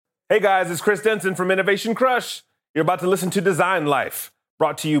Hey guys, it's Chris Denson from Innovation Crush. You're about to listen to Design Life,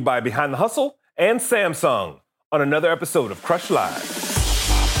 brought to you by Behind the Hustle and Samsung on another episode of Crush Live.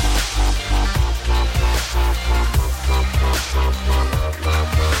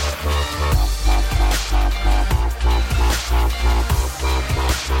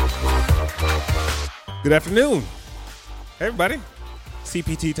 Good afternoon. Hey everybody.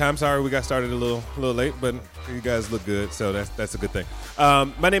 CPT time. Sorry we got started a little late, but you guys look good, so that's a good thing.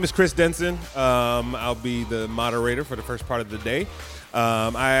 My name is Chris Denson. I'll be the moderator for the first part of the day.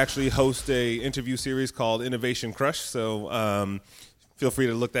 I actually host a interview series called Innovation Crush, so feel free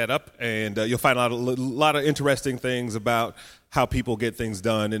to look that up, and you'll find out a lot of interesting things about how people get things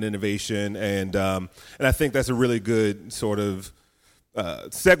done in innovation, and I think that's a really good sort of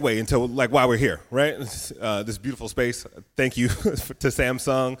segue into like why we're here, right? This beautiful space. Thank you to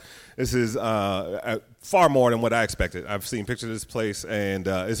Samsung. This is far more than what I expected. I've seen pictures of this place, and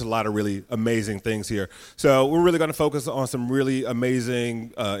there's a lot of really amazing things here. So we're really going to focus on some really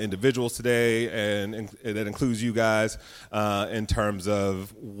amazing individuals today, and that includes you guys in terms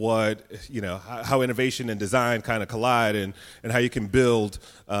of what, how innovation and design kind of collide, and how you can build,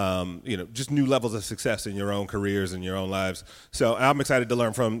 just new levels of success in your own careers and your own lives. So I'm excited to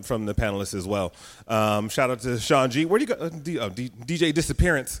learn from the panelists as well. Shout out to Sean G. Where'd you go? DJ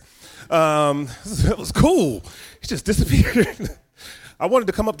Disappearance. It was cool. He just disappeared. I wanted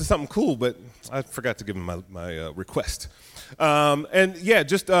to come up to something cool, but I forgot to give him my request. And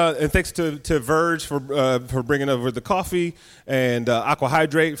thanks to Verge for bringing over the coffee, and Aqua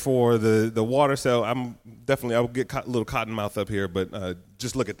Hydrate for the water. So I'll get a little cotton mouth up here, but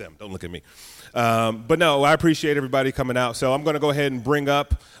just look at them. Don't look at me. But no, I appreciate everybody coming out. So I'm going to go ahead and bring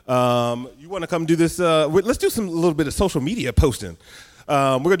up. You want to come do this? Let's do a little bit of social media posting.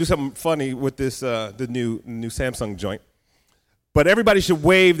 We're going to do something funny with this, the new Samsung joint. But everybody should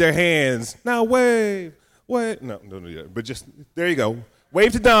wave their hands. Now wave. No, don't do that. But just, there you go.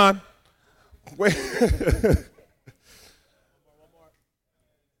 Wave to Don. Wave.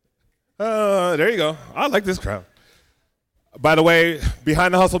 There you go. I like this crowd. By the way,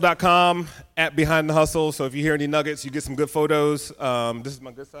 BehindTheHustle.com, @BehindTheHustle. So if you hear any nuggets, you get some good photos. This is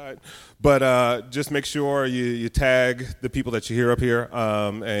my good side. But just make sure you tag the people that you hear up here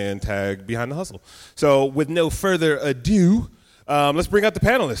and tag Behind the Hustle. So with no further ado, let's bring out the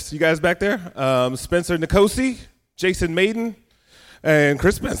panelists. You guys back there? Spencer Nkosi, Jason Maiden, and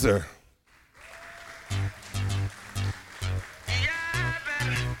Chris Spencer.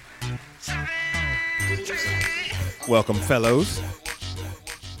 Welcome, fellows.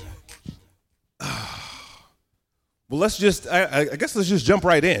 Well, let's just, I guess let's just jump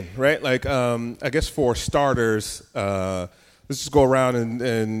right in, right? Like, I guess for starters, let's just go around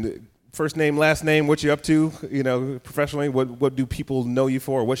and first name, last name, what you up to, professionally, what do people know you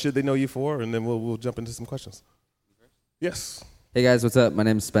for, or what should they know you for, and then we'll jump into some questions. Yes. Hey guys, what's up? My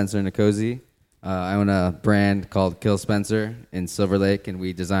name is Spencer Nkosi. I own a brand called Kill Spencer in Silver Lake, and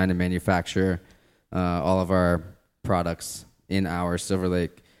we design and manufacture all of our products in our Silver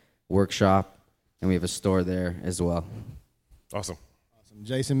Lake workshop, and we have a store there as well. Awesome.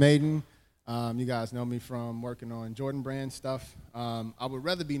 Jason Maiden. You guys know me from working on Jordan brand stuff. I would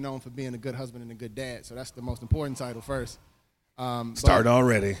rather be known for being a good husband and a good dad, so that's the most important title first. Start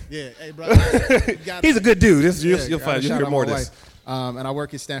already. Yeah, hey, brother. He's a good dude. You'll hear more of this. And I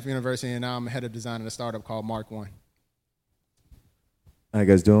work at Stanford University, and now I'm head of design at a startup called Mark One. How you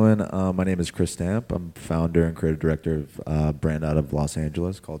guys doing? My name is Chris Stamp. I'm founder and creative director of a brand out of Los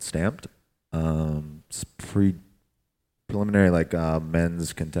Angeles called Stamped. It's preliminary, like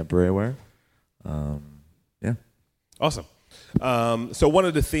men's contemporary wear. Yeah. Awesome. So one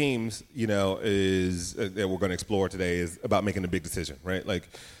of the themes, is that we're going to explore today is about making a big decision, right? Like,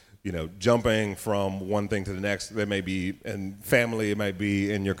 jumping from one thing to the next. That may be in family, it might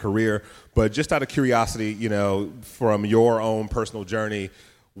be in your career, but just out of curiosity, from your own personal journey,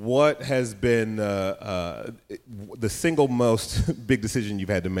 what has been the single most big decision you've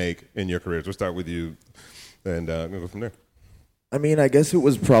had to make in your careers? We'll start with you, and we'll go from there. I mean, I guess it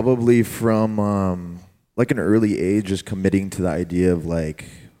was probably from like an early age, just committing to the idea of like,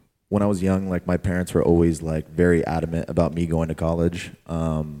 when I was young, like my parents were always like very adamant about me going to college.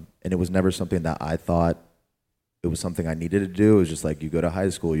 And it was never something that I thought it was something I needed to do. It was just like, you go to high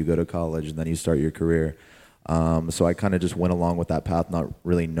school, you go to college, and then you start your career. So I kind of just went along with that path, not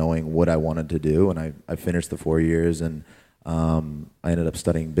really knowing what I wanted to do. And I finished the 4 years, and I ended up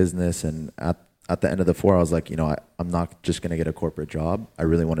studying business. And at the end of the 4, I was like, I'm not just going to get a corporate job. I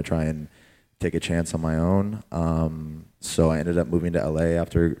really want to try and take a chance on my own. So I ended up moving to LA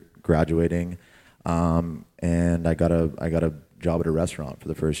after graduating. And I got a job at a restaurant for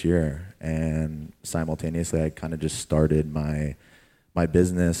the first year, and simultaneously I kind of just started my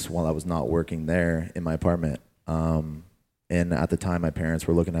business while I was not working there in my apartment. And at the time, my parents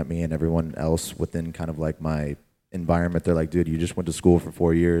were looking at me and everyone else within kind of like my environment. They're like, dude, you just went to school for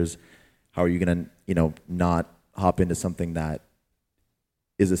 4 years. How are you going to, not hop into something that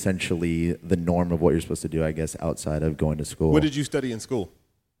is essentially the norm of what you're supposed to do, I guess, outside of going to school? What did you study in school?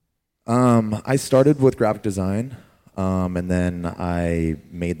 I started with graphic design, and then I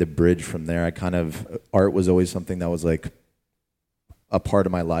made the bridge from there. Art was always something that was like a part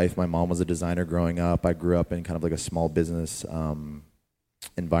of my life. My mom was a designer growing up. I grew up in kind of like a small business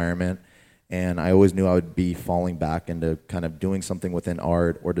environment, and I always knew I would be falling back into kind of doing something within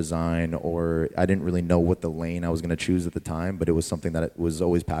art or design, or I didn't really know what the lane I was going to choose at the time, but it was something that was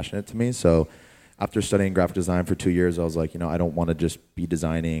always passionate to me. So after studying graphic design for 2 years, I was like, I don't want to just be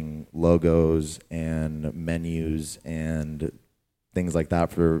designing logos and menus and things like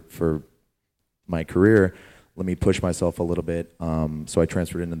that for my career. Let me push myself a little bit. So I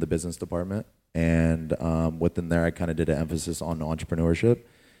transferred into the business department, and within there, I kind of did an emphasis on entrepreneurship.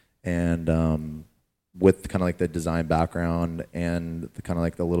 And with kind of like the design background and the kind of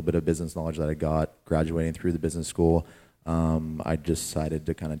like the little bit of business knowledge that I got graduating through the business school, I decided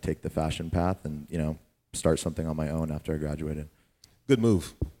to kind of take the fashion path and, start something on my own after I graduated. Good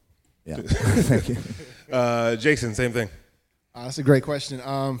move. Yeah. Thank you. Jason, same thing. That's a great question.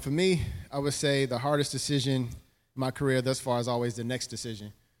 For me, I would say the hardest decision in my career thus far is always the next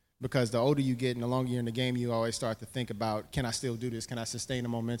decision, because the older you get and the longer you're in the game, you always start to think about, can I still do this? Can I sustain the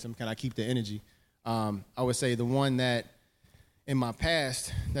momentum? Can I keep the energy? I would say the one that in my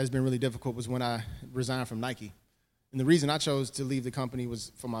past that's been really difficult was when I resigned from Nike. And the reason I chose to leave the company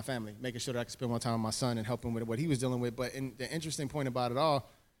was for my family, making sure that I could spend more time with my son and help him with what he was dealing with. But the interesting point about it all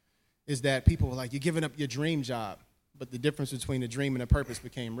is that people were like, you're giving up your dream job. But the difference between the dream and the purpose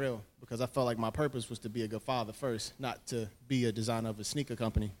became real, because I felt like my purpose was to be a good father first, not to be a designer of a sneaker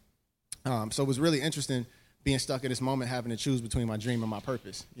company. So it was really interesting being stuck in this moment, having to choose between my dream and my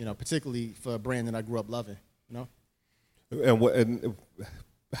purpose, particularly for a brand that I grew up loving, And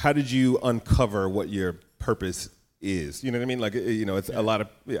how did you uncover what your purpose is? You know what I mean? Like, it's a lot of,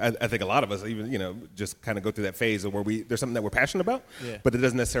 I think a lot of us even, just kind of go through that phase of where there's something that we're passionate about, but it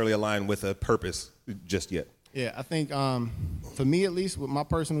doesn't necessarily align with a purpose just yet. Yeah, I think for me at least, with my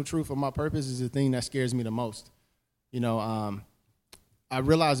personal truth or my purpose is the thing that scares me the most. I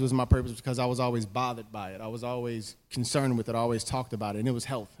realized it was my purpose because I was always bothered by it. I was always concerned with it. I always talked about it. And it was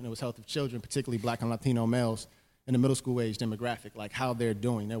health. And it was health of children, particularly Black and Latino males in the middle school age demographic, like how they're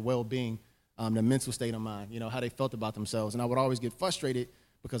doing, their well-being, their mental state of mind, how they felt about themselves. And I would always get frustrated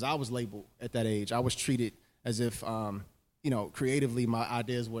because I was labeled at that age. I was treated as if, creatively my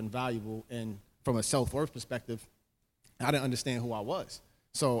ideas weren't valuable. And from a self-worth perspective, I didn't understand who I was.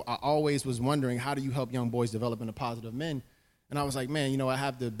 So I always was wondering, how do you help young boys develop into positive men? And I was like, man, I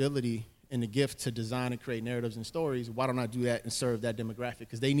have the ability and the gift to design and create narratives and stories. Why don't I do that and serve that demographic?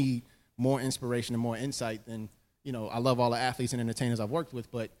 Because they need more inspiration and more insight than, I love all the athletes and entertainers I've worked with,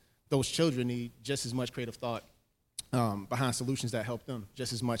 but those children need just as much creative thought behind solutions that help them,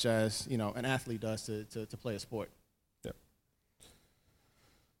 just as much as, an athlete does to play a sport. Yeah.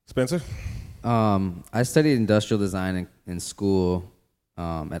 Spencer? I studied industrial design in school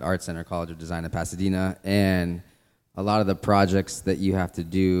at Art Center College of Design in Pasadena, and a lot of the projects that you have to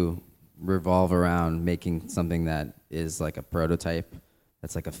do revolve around making something that is like a prototype,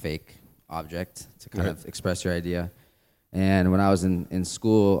 that's like a fake object to kind of express your idea. And when I was in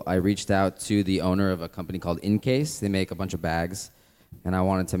school, I reached out to the owner of a company called Incase. They make a bunch of bags, and I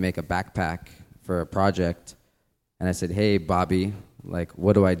wanted to make a backpack for a project. And I said, hey, Bobby, like,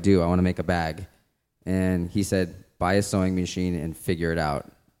 what do? I want to make a bag. And he said, buy a sewing machine and figure it out.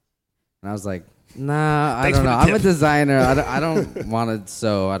 And I was like, nah, I don't know. I'm a designer. I don't want to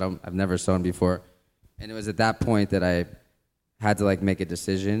sew. I've never sewn before. And it was at that point that I had to like make a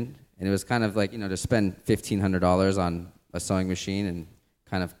decision. And it was kind of like, to spend $1,500 on a sewing machine and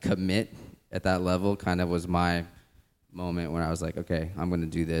kind of commit at that level kind of was my moment when I was like, okay, I'm going to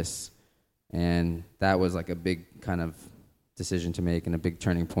do this. And that was like a big kind of decision to make and a big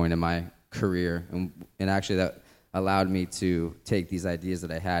turning point in my career. And actually that allowed me to take these ideas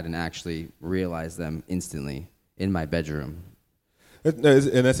that I had and actually realize them instantly in my bedroom. And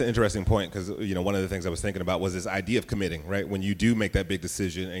that's an interesting point because, one of the things I was thinking about was this idea of committing, right? When you do make that big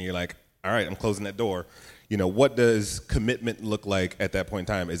decision and you're like, all right, I'm closing that door. What does commitment look like at that point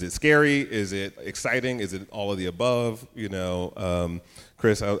in time? Is it scary? Is it exciting? Is it all of the above?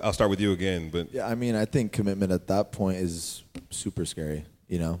 Chris, I'll start with you again. But yeah, I think commitment at that point is super scary.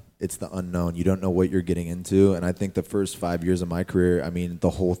 You know, it's the unknown. You don't know what you're getting into. And I think the first 5 years of my career, I mean, the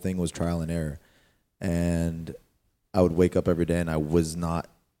whole thing was trial and error. And I would wake up every day and I was not,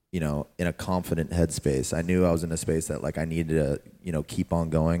 you know, in a confident headspace. I knew I was in a space that like I needed to, you know, keep on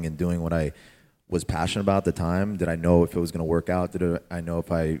going and doing what I was passionate about at the time. Did I know if it was going to work out? Did I know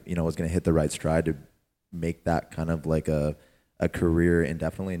if I, you know, was going to hit the right stride to make that kind of like a career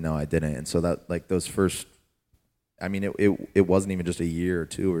indefinitely? No, I didn't. And so that like those first, I mean, it wasn't even just a year or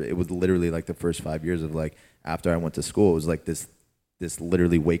two, or it was literally like the first 5 years of like after I went to school, it was like this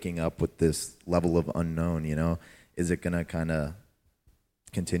literally waking up with this level of unknown, you know, is it going to kind of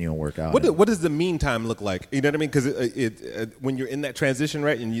continue and work out? What does the meantime look like? You know what I mean? Because when you're in that transition,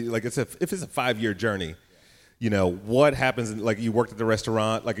 right, and you like if it's a 5-year journey, you know, what happens? Like you worked at the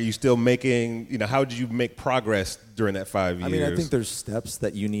restaurant, like are you still making? You know, how did you make progress during that 5 years? I mean, I think there's steps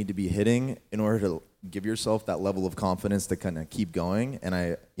that you need to be hitting in order to give yourself that level of confidence to kind of keep going. And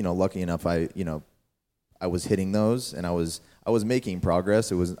I, you know, lucky enough, I was hitting those, and I was making progress.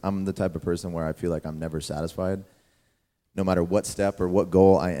 I'm the type of person where I feel like I'm never satisfied. No matter what step or what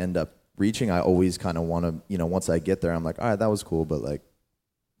goal I end up reaching, I always kind of want to, you know, once I get there, I'm like, all right, that was cool, but like,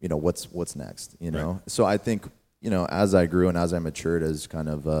 you know, what's next, you know? Right. So I think, you know, as I grew and as I matured as kind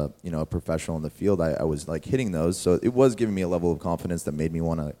of, you know, a professional in the field, I was like hitting those. So it was giving me a level of confidence that made me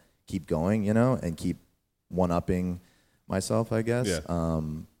want to keep going, you know, and keep one-upping myself, I guess. Yeah.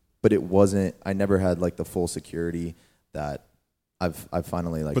 But it wasn't, I never had like the full security that I've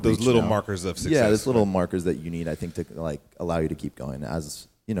finally like. But those little now. Markers of success. Yeah, those little markers that you need, I think, to like allow you to keep going as,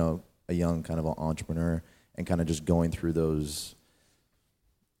 you know, a young kind of an entrepreneur and kind of just going through those,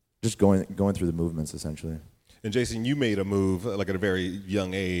 just going through the movements essentially. And Jason, you made a move like at a very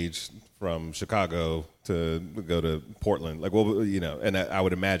young age from Chicago to go to Portland. Like, well, you know, and I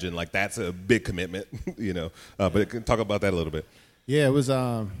would imagine like that's a big commitment, you know. But talk about that a little bit. Yeah, it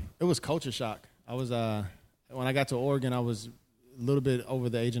was culture shock. I was when I got to Oregon, I was a little bit over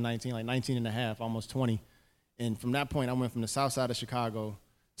the age of 19, like 19 and a half, almost 20. And from that point, I went from the south side of Chicago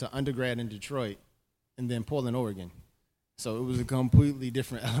to undergrad in Detroit and then Portland, Oregon. So it was a completely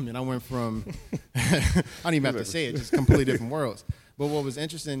different element. I went from, I don't even have to say it, just completely different worlds. But what was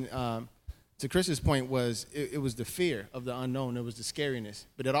interesting, to Chris's point, was it was the fear of the unknown. It was the scariness.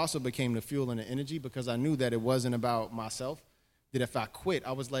 But it also became the fuel and the energy because I knew that it wasn't about myself, that if I quit,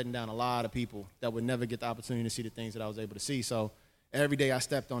 I was letting down a lot of people that would never get the opportunity to see the things that I was able to see. So every day I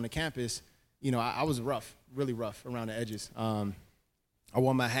stepped on the campus, you know, I was rough, really rough around the edges. I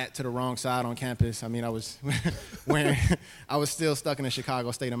wore my hat to the wrong side on campus. I mean, I was I was still stuck in a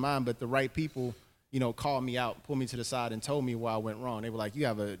Chicago state of mind, but the right people, you know, called me out, pulled me to the side, and told me where I went wrong. They were like, you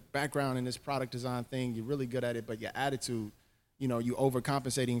have a background in this product design thing. You're really good at it, but your attitude, you know, you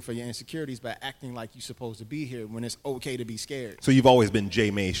overcompensating for your insecurities by acting like you're supposed to be here when it's okay to be scared. So you've always been J.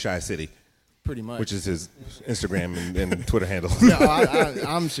 May Shy City. Pretty much. Which is his Instagram and Twitter handle. Yeah,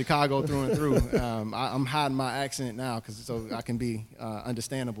 I'm Chicago through and through. I'm hiding my accent now so I can be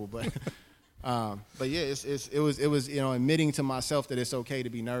understandable. But yeah, it was you know, admitting to myself that it's okay to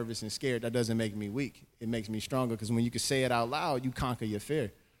be nervous and scared. That doesn't make me weak. It makes me stronger because when you can say it out loud, you conquer your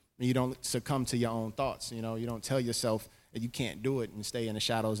fear. And you don't succumb to your own thoughts. You know, you don't tell yourself that you can't do it and stay in the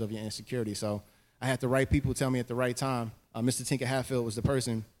shadows of your insecurity. So I had the right people tell me at the right time. Mr. Tinker Hatfield was the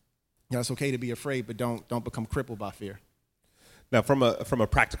person. You know, it's okay to be afraid, but don't become crippled by fear. Now, from a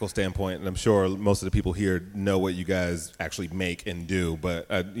practical standpoint, and I'm sure most of the people here know what you guys actually make and do, but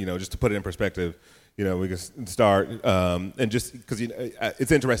you know, just to put it in perspective, you know, we can start and just because you know,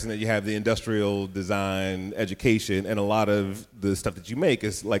 it's interesting that you have the industrial design education, and a lot of the stuff that you make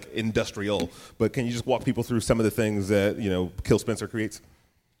is like industrial. But can you just walk people through some of the things that you know Kill Spencer creates?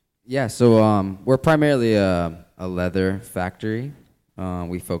 Yeah, so we're primarily a leather factory.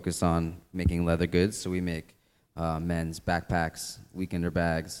 We focus on making leather goods, so we make men's backpacks, weekender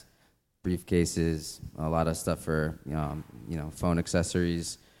bags, briefcases, a lot of stuff for you know phone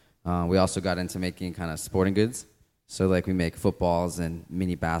accessories. We also got into making kind of sporting goods, so like we make footballs and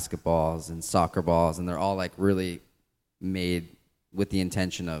mini basketballs and soccer balls, and they're all like really made with the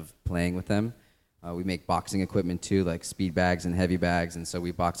intention of playing with them. We make boxing equipment too, like speed bags and heavy bags, and so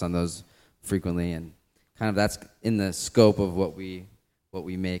we box on those frequently, and kind of that's in the scope of what we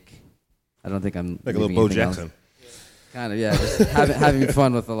make. I don't think I'm like a little Bo Jackson. Else. Kind of, yeah. Just having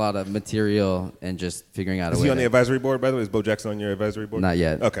fun with a lot of material and just figuring out a way. Is he on the advisory board, by the way? Is Bo Jackson on your advisory board? Not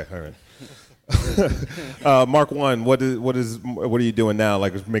yet. Okay, all right. Mark One, what are you doing now?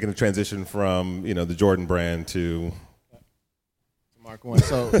 Like making the transition from you know the Jordan brand to Mark One.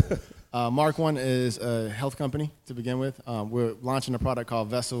 So Mark One is a health company to begin with. We're launching a product called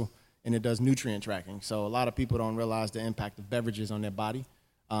Vessel, and it does nutrient tracking. So a lot of people don't realize the impact of beverages on their body.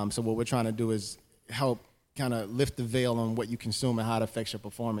 So what we're trying to do is help kind of lift the veil on what you consume and how it affects your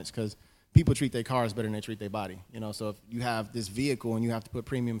performance, because people treat their cars better than they treat their body. So if you have this vehicle and you have to put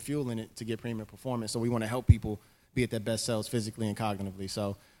premium fuel in it to get premium performance, so we want to help people be at their best selves physically and cognitively.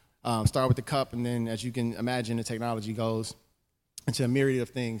 So start with the cup, and then as you can imagine, the technology goes into a myriad of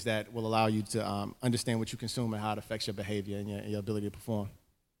things that will allow you to understand what you consume and how it affects your behavior and your ability to perform.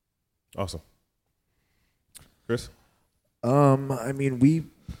 Awesome. Chris?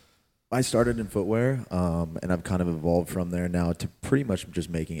 I started in footwear, and I've kind of evolved from there now to pretty much just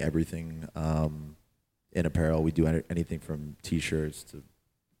making everything in apparel. We do anything from T-shirts to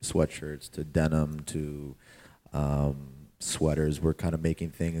sweatshirts to denim to sweaters. We're kind of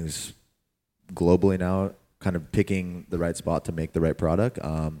making things globally now, kind of picking the right spot to make the right product.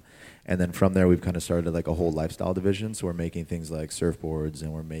 And then from there, we've kind of started like a whole lifestyle division. So we're making things like surfboards,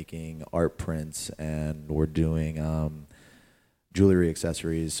 and we're making art prints, and we're doing jewelry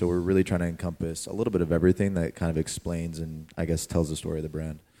accessories. So we're really trying to encompass a little bit of everything that kind of explains and I guess tells the story of the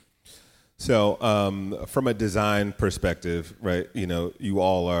brand. So from a design perspective, right, you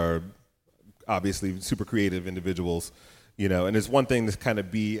all are obviously super creative individuals, and it's one thing to kind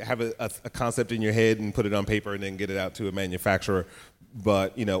of have a concept in your head and put it on paper and then get it out to a manufacturer.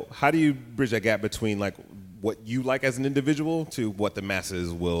 But, how do you bridge that gap between like what you like as an individual to what the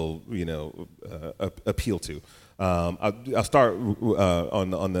masses will, appeal to? I'll start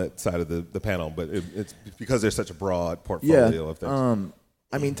on the side of the panel, but it's because there's such a broad portfolio of things.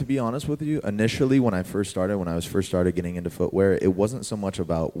 To be honest with you, initially when I first started getting into footwear, it wasn't so much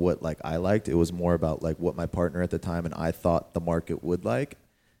about what like I liked. It was more about like what my partner at the time and I thought the market would like.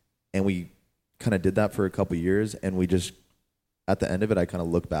 And we kind of did that for a couple of years, and we just, at the end of it, I kind of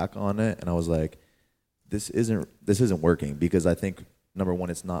looked back on it and I was like, this isn't working, because I think, number one,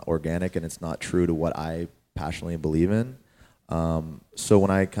 it's not organic and it's not true to what I passionately believe in. So when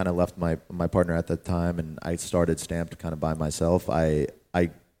I kind of left my partner at that time and I started Stamped kind of by myself, I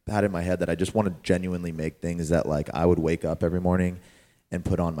had in my head that I just want to genuinely make things that like I would wake up every morning and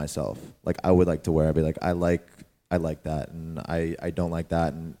put on myself. Like I would like to wear. I'd be like, I like that, and I don't like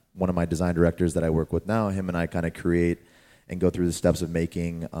that. And one of my design directors that I work with now, him and I kind of create and go through the steps of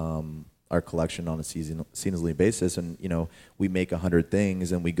making our collection on a seasonally basis. And, we make 100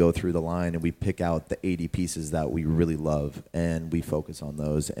 things and we go through the line and we pick out the 80 pieces that we really love and we focus on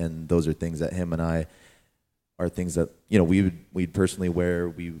those. And those are things that him and I are things that, we'd personally wear.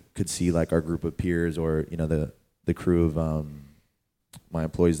 We could see like our group of peers or, the crew of my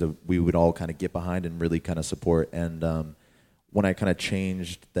employees that we would all kind of get behind and really kind of support. And when I kind of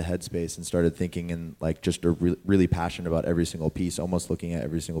changed the headspace and started thinking and like just really passionate about every single piece, almost looking at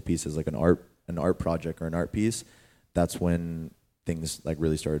every single piece as like an art project or an art piece, that's when things like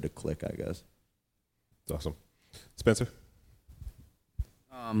really started to click, I guess. That's awesome. Spencer?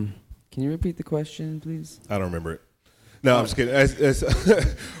 Can you repeat the question, please? I don't remember it. No, I'm just kidding.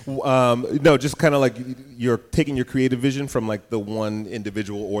 No, just kind of like you're taking your creative vision from like the one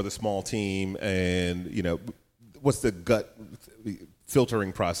individual or the small team, and what's the gut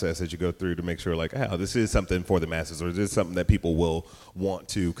filtering process as you go through to make sure like, this is something for the masses, or is this something that people will want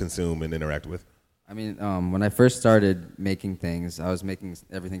to consume and interact with? When I first started making things, I was making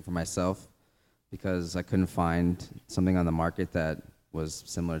everything for myself because I couldn't find something on the market that was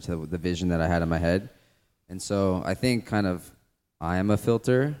similar to the vision that I had in my head. And so I think kind of I am a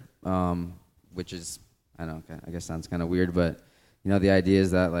filter, which is, I guess sounds kind of weird, but the idea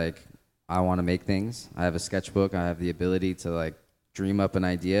is that like I want to make things. I have a sketchbook. I have the ability to like dream up an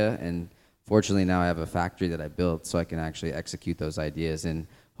idea, and fortunately now I have a factory that I built so I can actually execute those ideas, and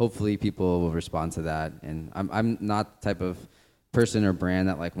hopefully people will respond to that. And I'm not the type of person or brand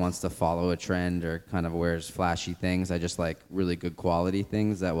that like wants to follow a trend or kind of wears flashy things. I just like really good quality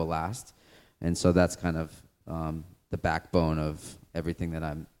things that will last. And so that's kind of the backbone of everything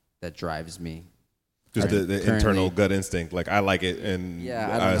that drives me. Just the internal gut instinct, like I like it, and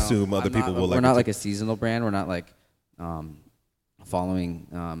I assume other people will like it. We're not like a seasonal brand. We're not like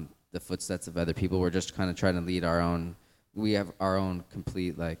following the footsteps of other people. We're just kind of trying to lead our own. We have our own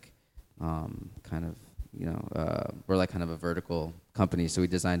complete like kind of we're like kind of a vertical company. So we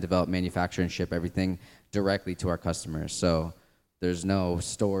design, develop, manufacture, and ship everything directly to our customers. So there's no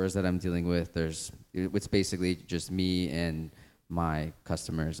stores that I'm dealing with. It's basically just me and my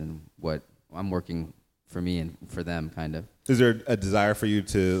customers and what I'm working for me and for them, kind of. Is there a desire for you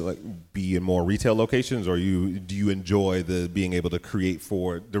to like be in more retail locations, or do you enjoy being able to create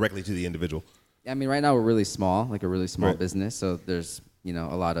directly to the individual? Right now we're really small, like a really small business. So there's a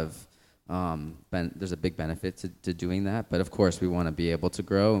lot of there's a big benefit to doing that. But of course we want to be able to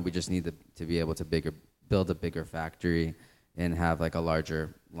grow, and we just need to be able to build a bigger factory and have like a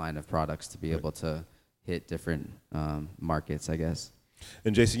larger line of products to be able to hit different markets, I guess.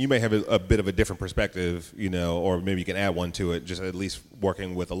 And Jason, you may have a bit of a different perspective, or maybe you can add one to it, just at least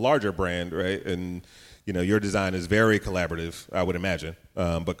working with a larger brand, right? And, your design is very collaborative, I would imagine.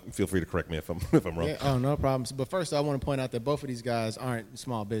 But feel free to correct me if I'm wrong. Yeah, oh, no problems. But first, I want to point out that both of these guys aren't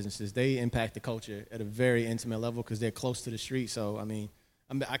small businesses. They impact the culture at a very intimate level because they're close to the street. So,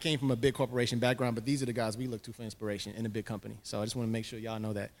 I came from a big corporation background, but these are the guys we look to for inspiration in a big company. So I just want to make sure y'all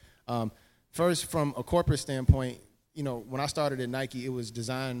know that. First, from a corporate standpoint, when I started at Nike, it was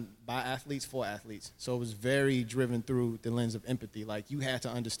designed by athletes for athletes. So it was very driven through the lens of empathy. Like, you had to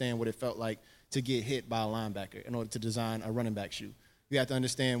understand what it felt like to get hit by a linebacker in order to design a running back shoe. You had to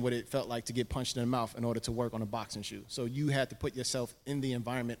understand what it felt like to get punched in the mouth in order to work on a boxing shoe. So you had to put yourself in the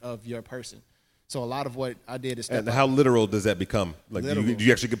environment of your person. So a lot of what I did is And how literal does that become? Like, do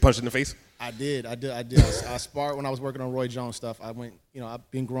you actually get punched in the face? I did. I sparred when I was working on Roy Jones stuff. I went, I've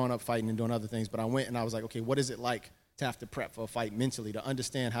been growing up fighting and doing other things, but I went and I was like, okay, what is it like to have to prep for a fight mentally, to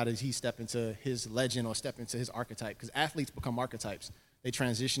understand how does he step into his legend or step into his archetype? Because athletes become archetypes. They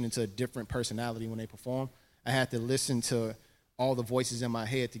transition into a different personality when they perform. I had to listen to all the voices in my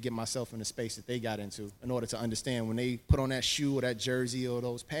head to get myself in the space that they got into in order to understand when they put on that shoe or that jersey or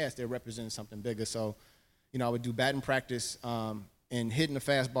those pads, they're representing something bigger. So, I would do batting practice, and hitting the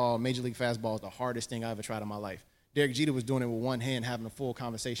fastball, major league fastball, is the hardest thing I ever tried in my life. Derek Jeter was doing it with one hand, having a full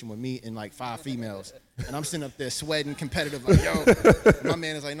conversation with me and like 5 females. And I'm sitting up there sweating, competitive, like, yo. And my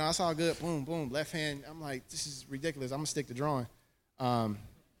man is like, no, it's all good. Boom, boom, left hand. I'm like, this is ridiculous. I'm going to stick to drawing.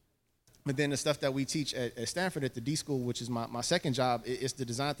 But then the stuff that we teach at Stanford at the D School, which is my second job, it's the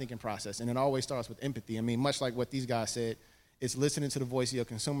design thinking process. And it always starts with empathy. Much like what these guys said, it's listening to the voice of your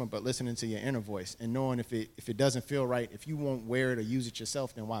consumer, but listening to your inner voice and knowing if it doesn't feel right, if you won't wear it or use it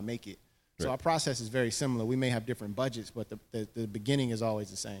yourself, then why make it? Right. So our process is very similar. We may have different budgets, but the beginning is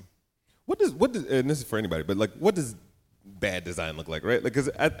always the same. What does and this is for anybody, but like, what does bad design look like, right? Like, because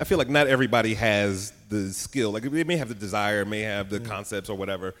I feel like not everybody has the skill. Like, they may have the desire, may have the concepts or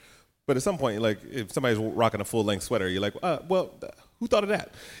whatever. But at some point, like, if somebody's rocking a full-length sweater, you're like, who thought of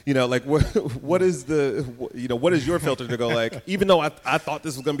that? Like, what is your filter to go, like, even though I thought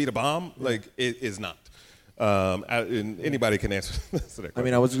this was going to be the bomb, like, it is not. And anybody can answer that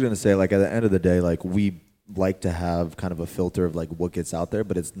question. I was just going to say, like, at the end of the day, like, we like to have kind of a filter of, like, what gets out there,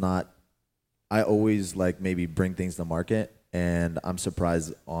 but it's not – I always, like, maybe bring things to market, and I'm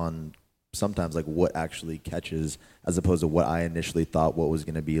surprised on – sometimes like what actually catches as opposed to what I initially thought what was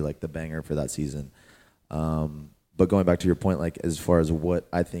going to be like the banger for that season. But going back to your point, like as far as what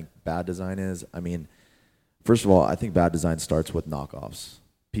I think bad design is, first of all, I think bad design starts with knockoffs.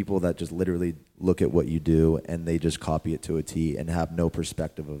 People that just literally look at what you do and they just copy it to a T and have no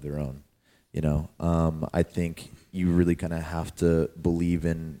perspective of their own. I think you really kind of have to believe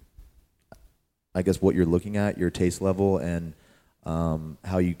in, I guess, what you're looking at, your taste level, and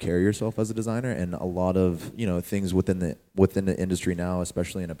how you carry yourself as a designer. And a lot of things within the industry now,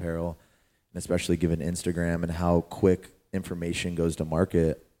 especially in apparel, and especially given Instagram and how quick information goes to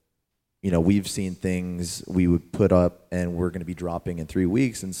market. We've seen things we would put up and we're going to be dropping in 3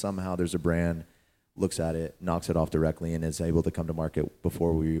 weeks, and somehow there's a brand looks at it, knocks it off directly, and is able to come to market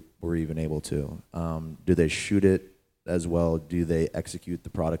before we were even able to. Do they shoot it as well? Do they execute the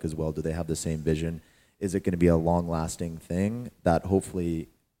product as well? Do they have the same vision? Is it going to be a long-lasting thing that hopefully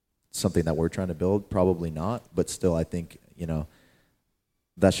something that we're trying to build? Probably not, but still I think,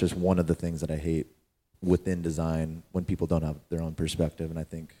 that's just one of the things that I hate within design when people don't have their own perspective, and I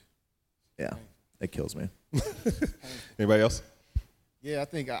think, it kills me. Anybody else? Yeah, I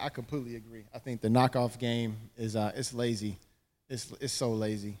think I completely agree. I think the knockoff game is it's lazy. It's so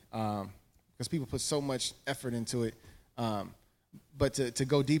lazy because people put so much effort into it. But to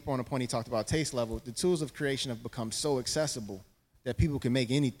go deeper on the point he talked about, taste level, the tools of creation have become so accessible that people can make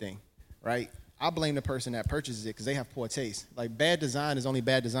anything, right? I blame the person that purchases it because they have poor taste. Like, bad design is only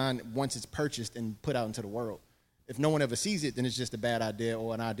bad design once it's purchased and put out into the world. If no one ever sees it, then it's just a bad idea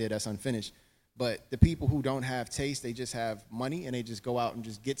or an idea that's unfinished. But the people who don't have taste, they just have money and they just go out and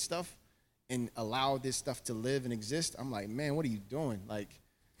just get stuff and allow this stuff to live and exist. I'm like, man, what are you doing? Like,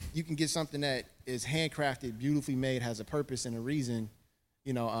 you can get something that is handcrafted, beautifully made, has a purpose and a reason,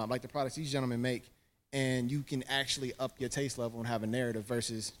 like the products these gentlemen make, and you can actually up your taste level and have a narrative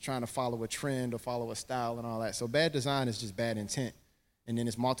versus trying to follow a trend or follow a style and all that. So bad design is just bad intent, and then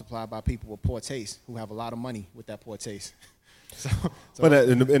it's multiplied by people with poor taste who have a lot of money with that poor taste. But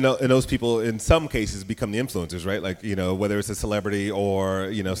and those people, in some cases, become the influencers, right? Like, whether it's a celebrity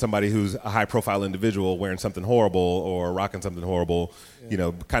or, somebody who's a high-profile individual wearing something horrible or rocking something horrible,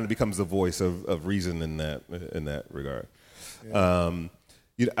 kind of becomes the voice of reason in that regard.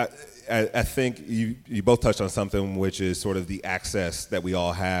 You know, I think you both touched on something, which is sort of the access that we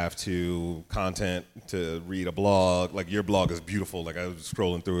all have to content, to read a blog. Like your blog is beautiful. Like I was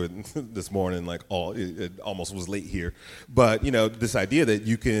scrolling through it this morning, like it almost was late here. But you know, this idea that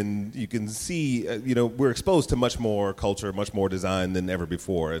you can see, you know, we're exposed to much more culture, much more design than ever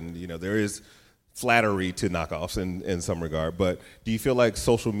before, and you know, there is flattery to knockoffs in some regard, but do you feel like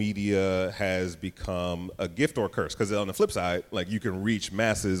social media has become a gift or a curse? Because on the flip side, like you can reach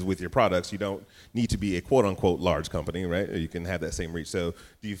masses with your products. You don't need to be a quote unquote large company, right? You can have that same reach. So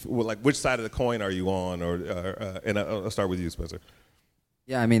do you, well, like which side of the coin are you on? And I'll start with you, Spencer.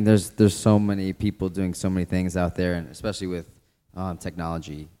 Yeah, I mean, there's so many people doing so many things out there, and especially with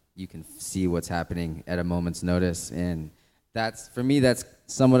technology, you can see what's happening at a moment's notice, and that's, for me, that's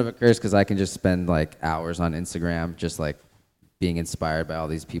somewhat of a curse because I can just spend like hours on Instagram just like being inspired by all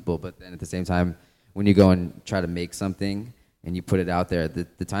these people. But then at the same time, when you go and try to make something and you put it out there,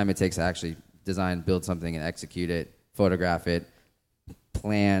 the time it takes to actually design, build something and execute it, photograph it,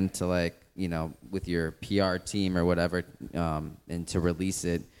 plan to like, you know, with your PR team or whatever, and to release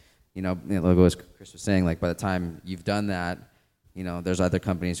it, you know, like what Chris was saying, like by the time you've done that, you know, there's other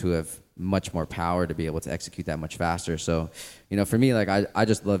companies who have much more power to be able to execute that much faster. So, you know, for me, like I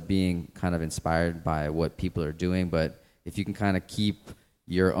just love being kind of inspired by what people are doing. But if you can kind of keep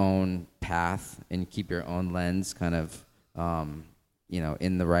your own path and keep your own lens kind of, you know,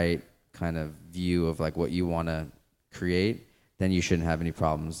 in the right kind of view of like what you want to create, then you shouldn't have any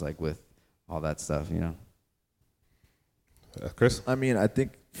problems like with all that stuff, you know. Chris? I mean, I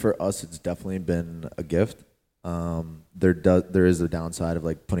think for us, it's definitely been a gift. There is a downside of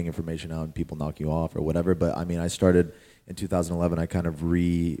like putting information out and people knock you off or whatever. But I mean, I started in 2011. I kind of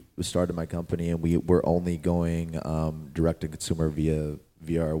restarted my company, and we were only going direct to consumer via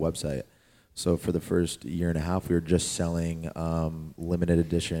our website. So for the first year and a half, we were just selling limited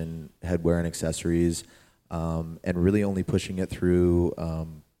edition headwear and accessories, and really only pushing it through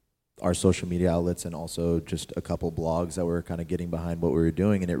our social media outlets and also just a couple blogs that were kind of getting behind what we were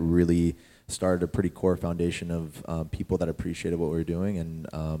doing. And it really started a pretty core foundation of people that appreciated what we were doing,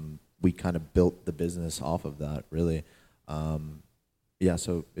 and we kind of built the business off of that, really. Yeah,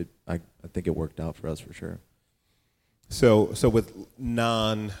 so I think it worked out for us for sure. So with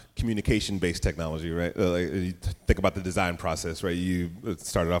non-communication based technology, right? Like you think about the design process, right? You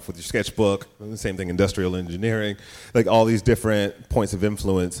started off with your sketchbook, the same thing, industrial engineering, like all these different points of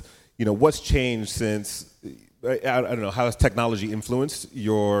influence. You know, what's changed since? I don't know. How has technology influenced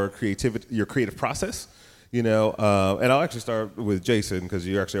your creative process? You know, and I'll actually start with Jason because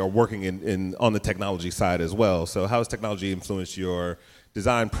you actually are working in on the technology side as well. So how has technology influenced your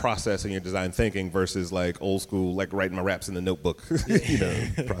design process and your design thinking versus like old school, like writing my raps in the notebook, you know,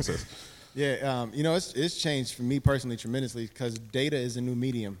 process? Yeah, you know, it's changed for me personally tremendously because data is a new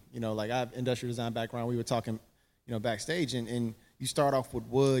medium. You know, like I have industrial design background. We were talking, you know, backstage, and you start off with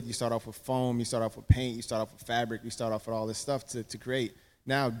wood, you start off with foam, you start off with paint, you start off with fabric, you start off with all this stuff to create.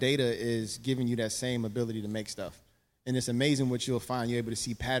 Now data is giving you that same ability to make stuff. And it's amazing what you'll find. You're able to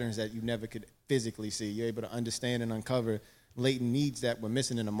see patterns that you never could physically see. You're able to understand and uncover latent needs that were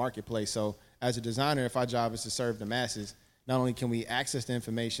missing in the marketplace. So as a designer, if our job is to serve the masses, not only can we access the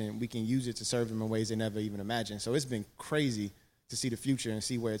information, we can use it to serve them in ways they never even imagined. So it's been crazy to see the future and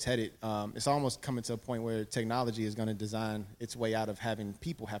see where it's headed. It's almost coming to a point where technology is going to design its way out of having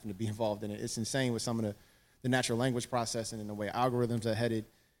people having to be involved in it. It's insane with some of the natural language processing and the way algorithms are headed.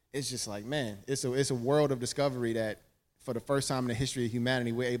 It's just like, man, it's a world of discovery that for the first time in the history of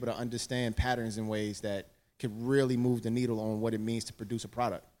humanity, we're able to understand patterns in ways that could really move the needle on what it means to produce a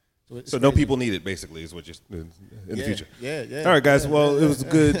product. So no people need it, basically, is what you're in the future. Yeah. All right, guys. Well, it was a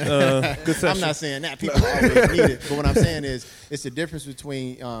good session. I'm not saying that people always need it, but what I'm saying is it's the difference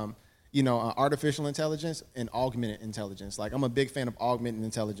between artificial intelligence and augmented intelligence. Like I'm a big fan of augmented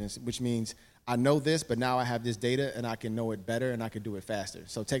intelligence, which means I know this, but now I have this data and I can know it better and I can do it faster.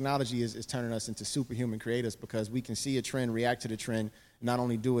 So technology is turning us into superhuman creators because we can see a trend, react to the trend, and not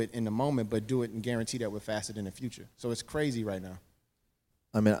only do it in the moment, but do it and guarantee that we're faster in the future. So it's crazy right now.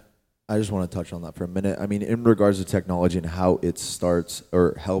 I mean, I just want to touch on that for a minute. I mean, in regards to technology and how it starts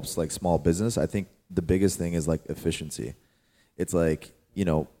or helps like small business, I think the biggest thing is like efficiency. It's like, you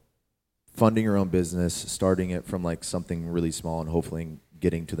know, funding your own business, starting it from like something really small and hopefully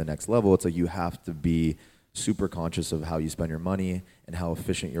getting to the next level. It's like you have to be super conscious of how you spend your money and how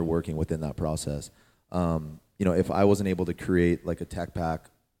efficient you're working within that process. You know, if I wasn't able to create like a tech pack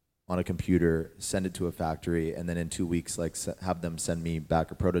on a computer, send it to a factory, and then in 2 weeks, like have them send me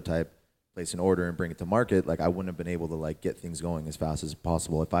back a prototype, place an order, and bring it to market, like I wouldn't have been able to like get things going as fast as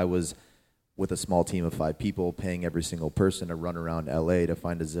possible. If I was with a small team of 5 people, paying every single person to run around LA to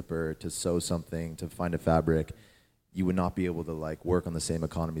find a zipper, to sew something, to find a fabric, you would not be able to like work on the same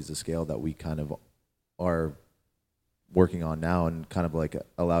economies of scale that we kind of are working on now, and kind of like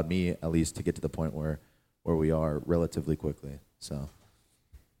allowed me at least to get to the point where we are relatively quickly. So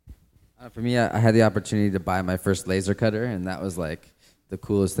For me, I had the opportunity to buy my first laser cutter, and that was like the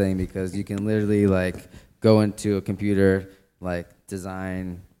coolest thing because you can literally like go into a computer, like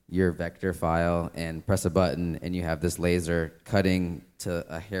design your vector file and press a button, and you have this laser cutting to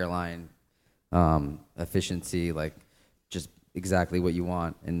a hairline efficiency, like just exactly what you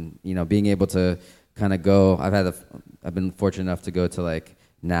want. And you know, being able to kind of go, I've been fortunate enough to go to like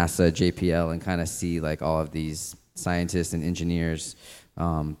NASA, JPL, and kind of see like all of these scientists and engineers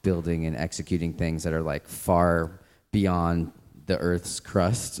building and executing things that are like far beyond the Earth's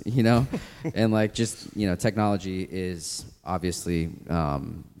crust, you know. And like just, you know, technology is obviously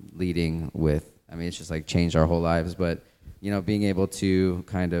leading with, I mean, it's just like changed our whole lives, but you know, being able to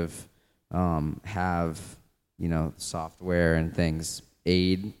kind of have, you know, software and things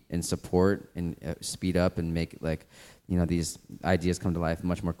aid and support and speed up and make like, you know, these ideas come to life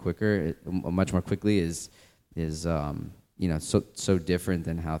much more quickly is you know, so different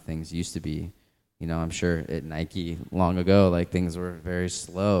than how things used to be. You know, I'm sure at Nike long ago, like things were very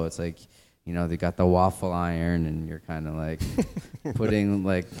slow. It's like, you know, they got the waffle iron and you're kind of like putting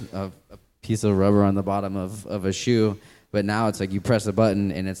like a piece of rubber on the bottom of a shoe. But now it's like you press a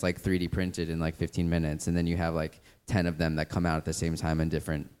button and it's like 3D printed in like 15 minutes. And then you have like 10 of them that come out at the same time in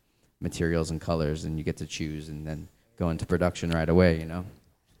different materials and colors, and you get to choose and then go into production right away, you know?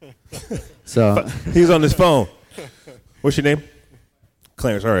 So he's on his phone. What's your name?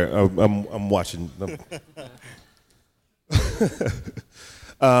 Clarence. All right, I'm watching.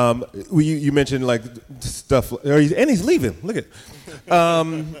 You mentioned like stuff, and he's leaving. Look at.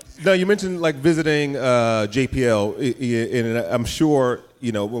 No, you mentioned like visiting JPL, and I'm sure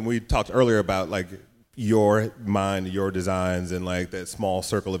you know when we talked earlier about like your mind, your designs, and like that small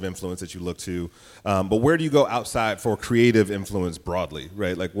circle of influence that you look to. But where do you go outside for creative influence broadly,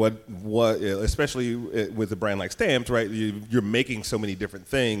 right? Like what, especially with a brand like Stamped, right? You're making so many different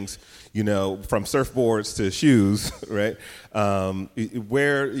things, you know, from surfboards to shoes, right?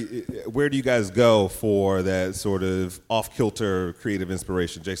 Where do you guys go for that sort of off-kilter creative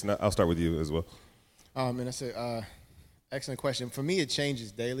inspiration? Jason, I'll start with you as well. And that's an excellent question. For me, it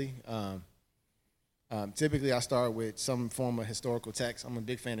changes daily. Typically, I start with some form of historical text. I'm a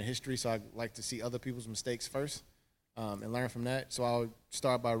big fan of history, so I like to see other people's mistakes first and learn from that. So I'll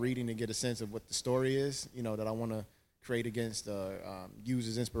start by reading to get a sense of what the story is, you know, that I want to create against, use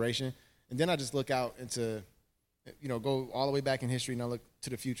as inspiration. And then I just look out into, you know, go all the way back in history and I look to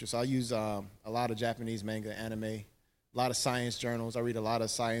the future. So I use a lot of Japanese manga, anime, a lot of science journals. I read a lot of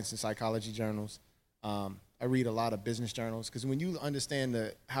science and psychology journals. I read a lot of business journals because when you understand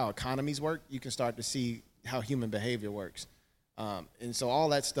how economies work, you can start to see how human behavior works. And so all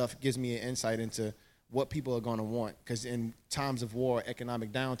that stuff gives me an insight into what people are going to want, because in times of war,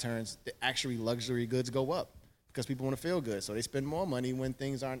 economic downturns, actually luxury goods go up because people want to feel good. So they spend more money when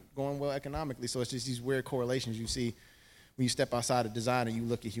things aren't going well economically. So it's just these weird correlations you see when you step outside of design and you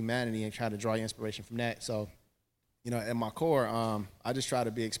look at humanity and try to draw your inspiration from that. So, you know, at my core, I just try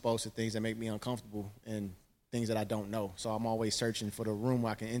to be exposed to things that make me uncomfortable and things that I don't know. So I'm always searching for the room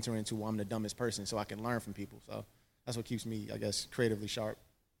where I can enter into where I'm the dumbest person so I can learn from people. So that's what keeps me, I guess, creatively sharp.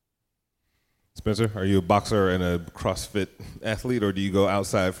 Spencer, are you a boxer and a CrossFit athlete, or do you go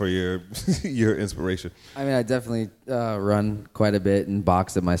outside for your your inspiration? I mean, I definitely run quite a bit and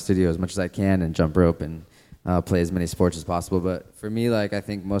box at my studio as much as I can and jump rope and play as many sports as possible. But for me, like, I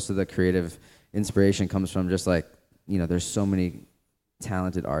think most of the creative inspiration comes from just like, you know, there's so many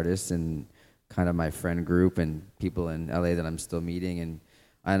talented artists and kind of my friend group and people in LA that I'm still meeting. And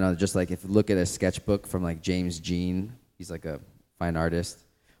I don't know, just like if you look at a sketchbook from like James Jean, he's like a fine artist.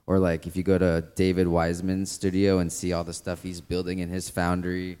 Or like if you go to David Wiseman's studio and see all the stuff he's building in his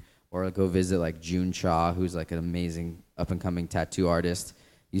foundry, or go visit like June Cha, who's like an amazing up and coming tattoo artist.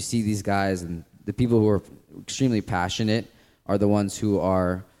 You see these guys, and the people who are extremely passionate are the ones who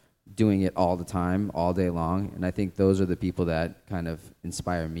are doing it all the time, all day long. And I think those are the people that kind of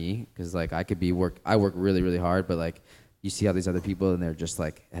inspire me, because like I work really, really hard, but like you see all these other people and they're just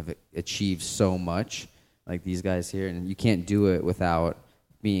like have achieved so much, like these guys here, and you can't do it without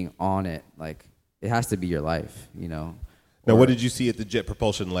being on it. Like it has to be your life, you know. Now, what did you see at the Jet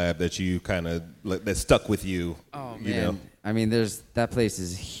Propulsion Lab that you kind of that stuck with you? Oh you man, know? I mean, that place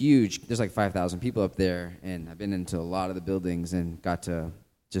is huge. There's like 5,000 people up there, and I've been into a lot of the buildings and got to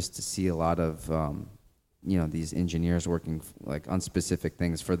see a lot of these engineers working like on specific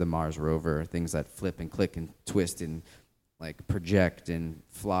things for the Mars rover, things that flip and click and twist and like project and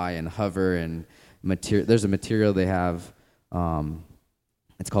fly and hover and material. There's a material they have.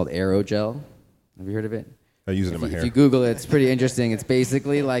 It's called aerogel. Have you heard of it? I use it in my hair. If you Google it, it's pretty interesting. It's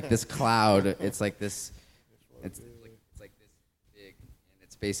basically like this cloud. It's like this. It's like this big, and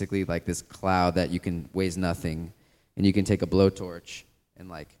it's basically like this cloud that weighs nothing, and you can take a blowtorch and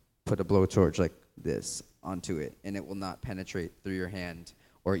like put a blowtorch like this onto it, and it will not penetrate through your hand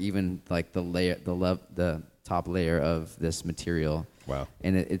or even like the top layer of this material. Wow.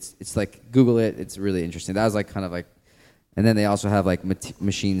 And it's like, Google it. It's really interesting. That was like kind of like, and then they also have like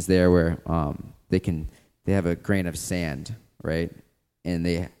machines there where they have a grain of sand, right? And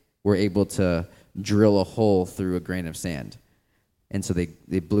they were able to drill a hole through a grain of sand. And so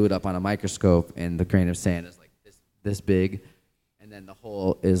they blew it up on a microscope, and the grain of sand is like this big, and then the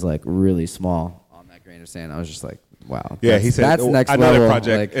hole is like really small on that grain of sand. I was just like, wow. Yeah, he said that's next I know level. that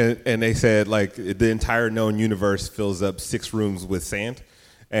project, Like, and they said like the entire known universe fills up 6 rooms with sand,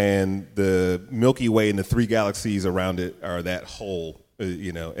 and the Milky Way and the 3 galaxies around it are that hole,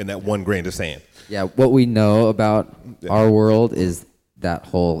 and that 1 grain of sand. yeah, what we know about our world is that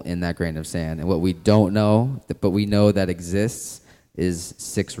hole in that grain of sand, and what we don't know, but we know that exists, is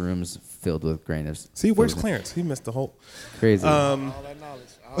 6 rooms filled with grain of sand. See, where's Clarence? He missed the whole. Crazy. All that knowledge.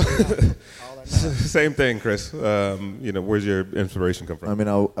 All that knowledge. Same thing, Chris. Where's your inspiration come from? I mean,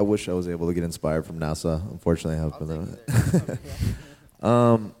 I wish I was able to get inspired from NASA. Unfortunately, I haven't been.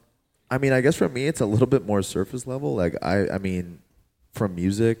 I mean, I guess for me, it's a little bit more surface level. Like, I mean, from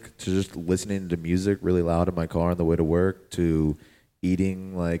music to just listening to music really loud in my car on the way to work to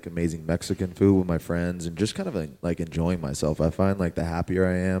eating like amazing Mexican food with my friends and just kind of like enjoying myself. I find like the happier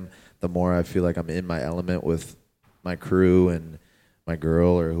I am, the more I feel like I'm in my element with my crew and my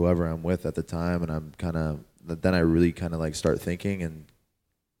girl or whoever I'm with at the time. And then I really kind of like start thinking and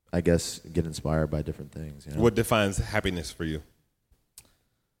I guess get inspired by different things. What defines happiness for you?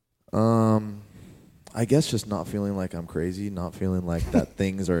 I guess just not feeling like I'm crazy, not feeling like that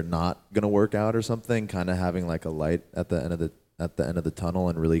things are not gonna work out or something. Kind of having like a light at the end of the tunnel,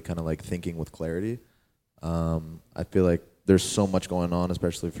 and really kind of like thinking with clarity. I feel like there's so much going on,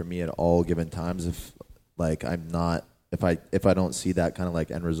 especially for me at all given times. If I don't see that kind of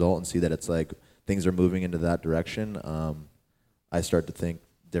like end result and see that it's like things are moving into that direction, I start to think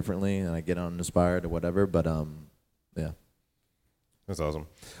differently and I get uninspired or whatever. But yeah. That's awesome.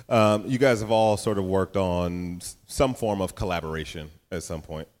 You guys have all sort of worked on some form of collaboration at some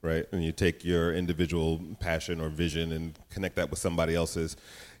point, right? And you take your individual passion or vision and connect that with somebody else's.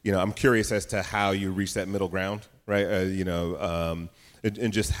 I'm curious as to how you reach that middle ground, right?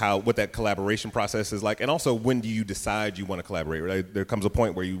 And just what that collaboration process is like. And also, when do you decide you want to collaborate, right? There comes a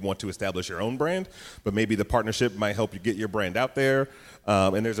point where you want to establish your own brand, but maybe the partnership might help you get your brand out there.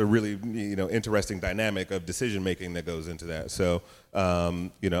 And there's a really, interesting dynamic of decision-making that goes into that. So,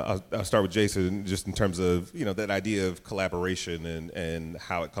 I'll start with Jason just in terms of, that idea of collaboration and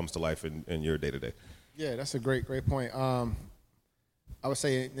how it comes to life in your day-to-day. Yeah, that's a great point. I would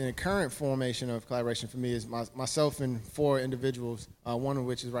say in the current formation of collaboration for me is myself and 4 individuals, one of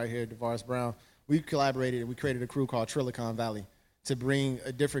which is right here, DeVaris Brown. We collaborated and we created a crew called Trilicon Valley to bring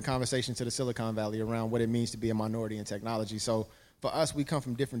a different conversation to the Silicon Valley around what it means to be a minority in technology. So for us, we come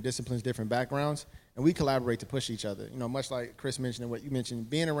from different disciplines, different backgrounds, and we collaborate to push each other. Much like Chris mentioned and what you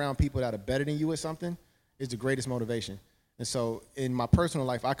mentioned, being around people that are better than you at something is the greatest motivation. And so in my personal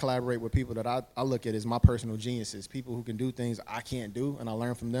life, I collaborate with people that I look at as my personal geniuses, people who can do things I can't do, and I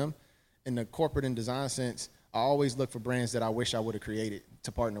learn from them. In the corporate and design sense, I always look for brands that I wish I would have created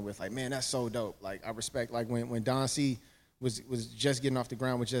to partner with. Like, man, that's so dope. Like, I respect, like, when Don C was just getting off the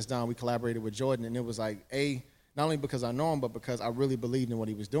ground with Just Don, we collaborated with Jordan, and it was like, not only because I know him, but because I really believed in what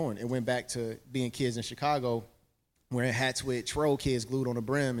he was doing. It went back to being kids in Chicago, wearing hats with troll kids glued on the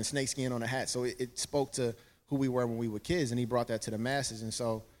brim and snakeskin on the hat. So it spoke to who we were when we were kids, and he brought that to the masses. And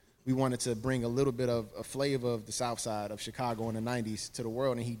so we wanted to bring a little bit of a flavor of the South Side of Chicago in the 90s to the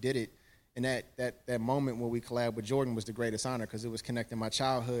world, and he did it. And that moment when we collabed with Jordan was the greatest honor because it was connecting my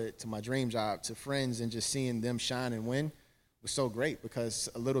childhood to my dream job, to friends, and just seeing them shine and win was so great because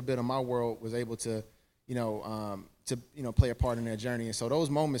a little bit of my world was able to, play a part in their journey. And so those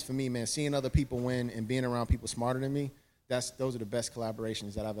moments for me, man, seeing other people win and being around people smarter than me, those are the best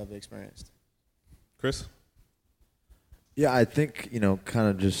collaborations that I've ever experienced. Chris? Yeah, I think, kind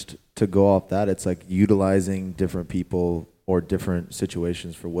of just to go off that, it's like utilizing different people or different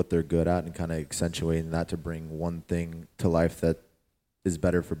situations for what they're good at and kind of accentuating that to bring one thing to life that is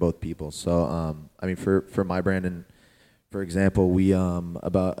better for both people. So, for my brand and for example, we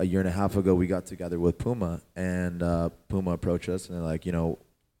about a year and a half ago we got together with Puma, and Puma approached us and they're like, you know,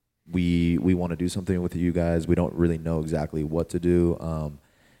 we want to do something with you guys. We don't really know exactly what to do.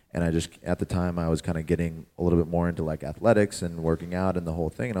 And I just, at the time, I was kind of getting a little bit more into like athletics and working out and the whole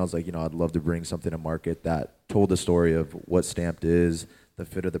thing. And I was like, you know, I'd love to bring something to market that told the story of what Stamped is, the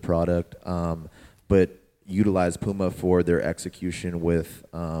fit of the product, but utilize Puma for their execution with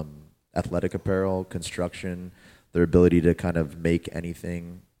athletic apparel, construction, their ability to kind of make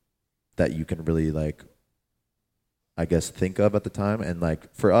anything that you can really like, I guess, think of at the time. And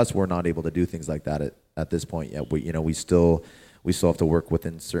like for us, we're not able to do things like that at this point yet. We still have to work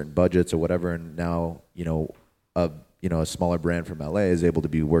within certain budgets or whatever. And now, a smaller brand from LA is able to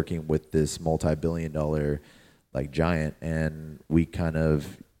be working with this multi-billion-dollar like giant, and we kind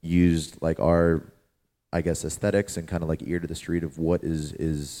of used like our, I guess, aesthetics and kind of like ear to the street of what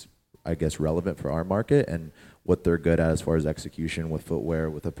is I guess relevant for our market and what they're good at as far as execution with footwear,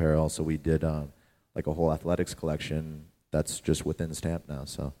 with apparel. So we did like a whole athletics collection that's just within Stamp now.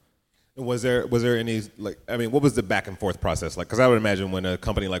 So. Was there any, like, I mean, what was the back and forth process like? Because I would imagine when a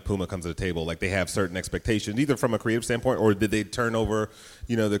company like Puma comes to the table, like they have certain expectations, either from a creative standpoint, or did they turn over,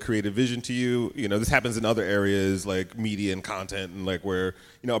 the creative vision to you? This happens in other areas like media and content, and like where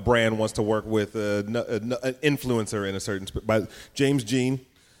a brand wants to work with an influencer in a certain. By James Jean,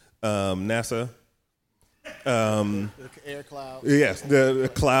 NASA. The Air Cloud. Yes, the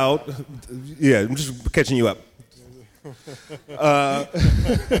cloud. Yeah, I'm just catching you up.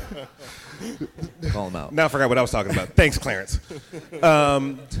 Call him out. Now I forgot what I was talking about. Thanks, Clarence.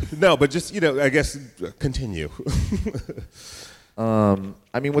 No, but just, I guess continue. I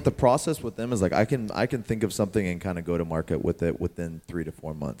mean, with the process with them is like I can think of something and kind of go to market with it within 3 to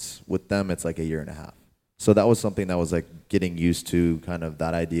 4 months. With them, it's like a year and a half. So that was something that was like getting used to kind of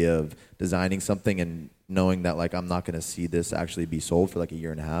that idea of designing something and knowing that like I'm not going to see this actually be sold for like a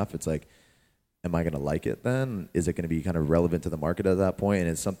year and a half. It's like, am I going to like it then? Is it going to be kind of relevant to the market at that point?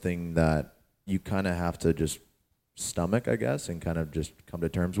 And it's something that you kind of have to just stomach, I guess, and kind of just come to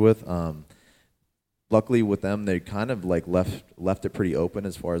terms with. Luckily with them, they kind of like left it pretty open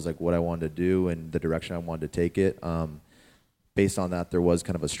as far as like what I wanted to do and the direction I wanted to take it. Based on that, there was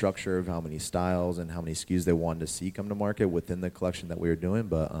kind of a structure of how many styles and how many SKUs they wanted to see come to market within the collection that we were doing.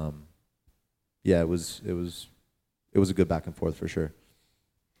 But yeah, it was a good back and forth for sure.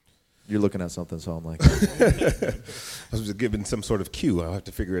 You're looking at something, so I'm like, I was just given some sort of cue. I'll have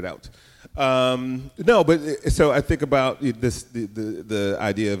to figure it out. No, but so I think about this, the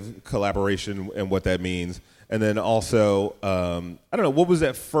idea of collaboration and what that means, and then also, I don't know, what was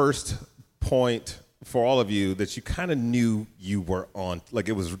that first point for all of you that you kind of knew you were on, like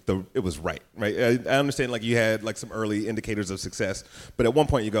it was right? I understand like you had like some early indicators of success, but at one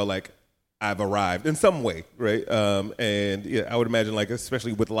point you go like, I've arrived in some way, right? And yeah, I would imagine, like,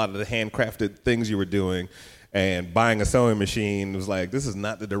 especially with a lot of the handcrafted things you were doing, and buying a sewing machine was like, this is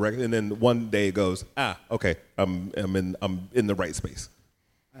not the direction. And then one day it goes, okay, I'm in the right space.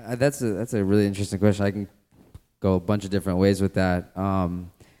 That's a really interesting question. I can go a bunch of different ways with that.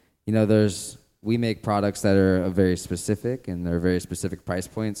 We make products that are very specific, and they're a very specific price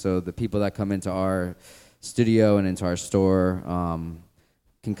point. So the people that come into our studio and into our store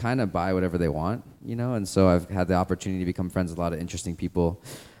can kind of buy whatever they want, and so I've had the opportunity to become friends with a lot of interesting people.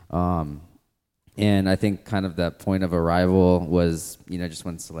 And I think kind of that point of arrival was, just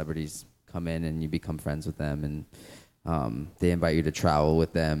when celebrities come in and you become friends with them, and they invite you to travel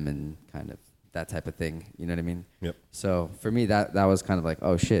with them and kind of that type of thing, you know what I mean? Yep. So for me, that was kind of like,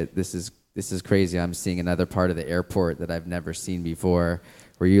 oh shit, this is crazy. I'm seeing another part of the airport that I've never seen before,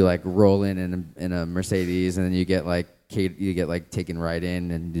 where you like roll in a Mercedes, and then you get like taken right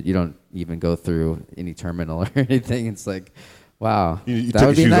in, and you don't even go through any terminal or anything. It's like, wow, you that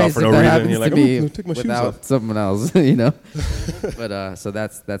would be nice if that happens to me take my shoes without off. someone else, But so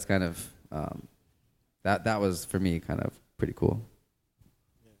that's kind of that was for me kind of pretty cool.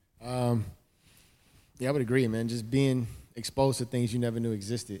 Yeah, I would agree, man. Just being exposed to things you never knew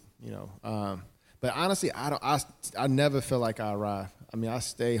existed, But honestly, I never feel like I arrived. I mean, I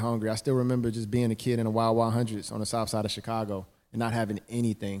stay hungry. I still remember just being a kid in a Wild Wild Hundreds on the south side of Chicago and not having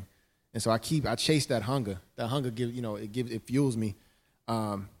anything. And so I chase that hunger. That hunger it fuels me.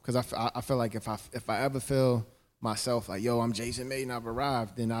 Because I feel like if I ever feel myself like, yo, I'm Jason Mayden, I've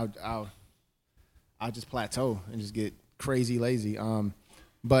arrived, then I'll just plateau and just get crazy lazy.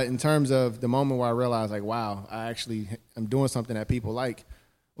 But in terms of the moment where I realized like, wow, I actually am doing something that people like,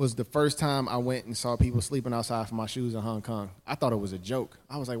 was the first time I went and saw people sleeping outside for my shoes in Hong Kong. I thought it was a joke.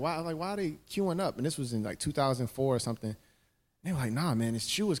 I was like, why are they queuing up? And this was in like 2004 or something. They were like, nah, man, this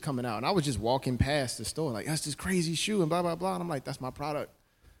shoe is coming out. And I was just walking past the store like, that's this crazy shoe and blah, blah, blah. And I'm like, that's my product.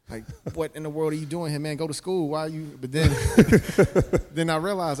 Like, what in the world are you doing here, man? Go to school. Why are you? But then then I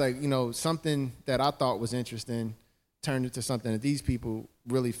realized, like, you know, something that I thought was interesting turned into something that these people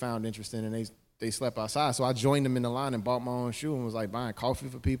really found interesting, and they slept outside. So I joined them in the line and bought my own shoe and was like buying coffee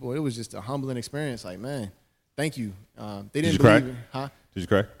for people. It was just a humbling experience. Like, man, thank you. They didn't believe it. Huh? Did you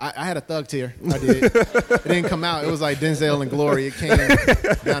cry? I had a thug tear. I did. It didn't come out. It was like Denzel and Glory. It came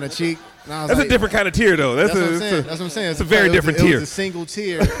down the cheek. And I was That's like, a different kind of tear, though. That's what I'm saying. That's what I'm saying. It's a very different tear. tear. It was a single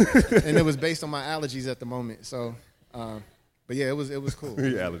tear, and it was based on my allergies at the moment. So, but yeah, it was cool.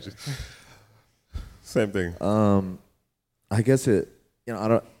 Your allergies. Same thing. I guess I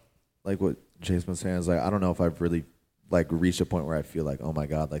don't like what Jason was saying. Is like I don't know if I've really like reached a point where I feel like, oh my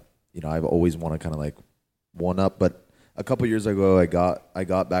God, like I've always want to kind of like one up. But a couple years ago, I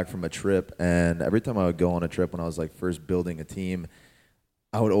got back from a trip, and every time I would go on a trip when I was like first building a team,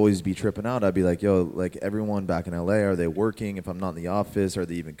 I would always be tripping out. I'd be like, yo, like everyone back in LA, are they working? If I'm not in the office, are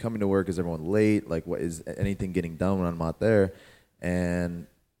they even coming to work? Is everyone late? Like, what is anything getting done when I'm not there? And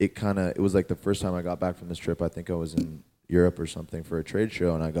it was like the first time I got back from this trip. I think I was in Europe or something for a trade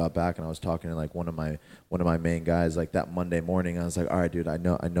show, and I got back and I was talking to like one of my main guys like that Monday morning. I was like, all right, dude, I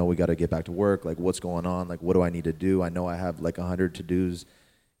know we got to get back to work. Like, what's going on? Like, what do I need to do? I know I have like 100 to-dos.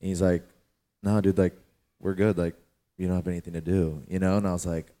 And he's like, no, dude, like we're good. Like, you don't have anything to do, And I was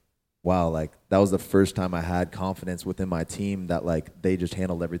like, wow, like that was the first time I had confidence within my team that like they just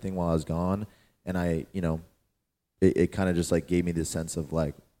handled everything while I was gone. And it kind of just like gave me this sense of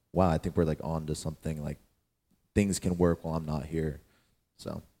like, wow, I think we're like on to something, like things can work while I'm not here.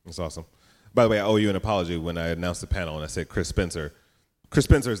 So that's awesome. By the way, I owe you an apology when I announced the panel and I said Chris Spencer. Chris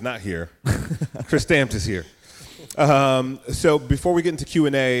Spencer is not here. Chris Stamps is here. So before we get into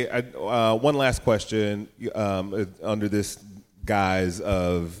Q&A, one last question under this guise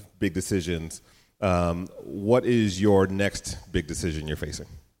of big decisions. What is your next big decision you're facing?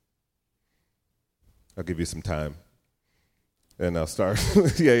 I'll give you some time. And I'll start.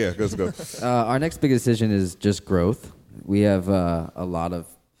 yeah, let's go. Our next big decision is just growth. We have a lot of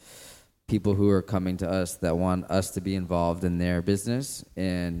people who are coming to us that want us to be involved in their business.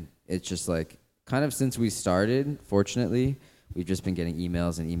 And it's just like, kind of since we started, fortunately, we've just been getting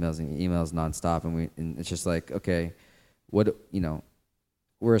emails and emails and emails nonstop. And it's just like, okay,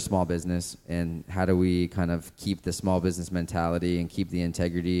 we're a small business, and how do we kind of keep the small business mentality and keep the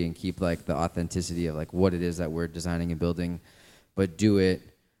integrity and keep like the authenticity of like what it is that we're designing and building, but do it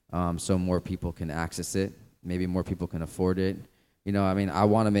so more people can access it, maybe more people can afford it. I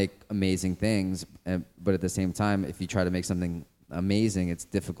want to make amazing things, but at the same time, if you try to make something amazing, it's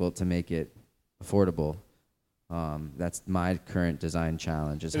difficult to make it affordable. That's my current design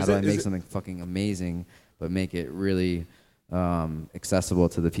challenge, is how do I make something fucking amazing, but make it really accessible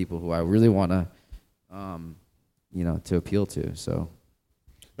to the people who I really want to, to appeal to. So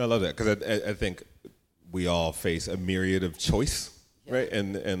I love that, because I think we all face a myriad of choice, right?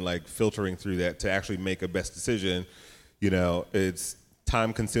 And like filtering through that to actually make a best decision, it's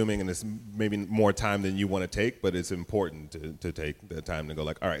time consuming, and it's maybe more time than you want to take, but it's important to take the time to go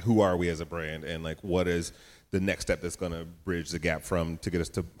like, all right, who are we as a brand, and like what is the next step that's going to bridge the gap to get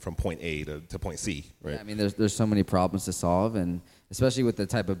us from point A to point C, right? Yeah, there's so many problems to solve, and especially with the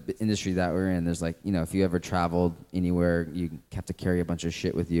type of industry that we're in, there's like, if you ever traveled anywhere, you have to carry a bunch of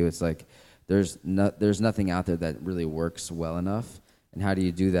shit with you. It's like there's nothing out there that really works well enough. And how do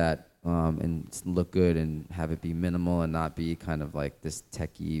you do that and look good and have it be minimal and not be kind of like this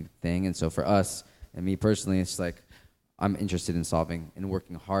techie thing? And so for us and me personally, it's like I'm interested in solving and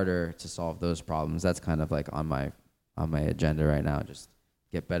working harder to solve those problems. That's kind of like on my agenda right now. Just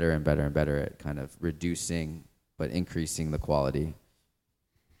get better and better and better at kind of reducing but increasing the quality.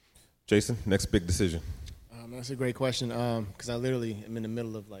 Jason, next big decision. That's a great question, because I literally am in the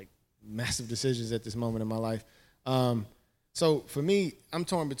middle of like massive decisions at this moment in my life. So for me, I'm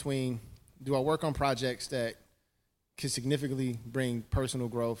torn between, do I work on projects that can significantly bring personal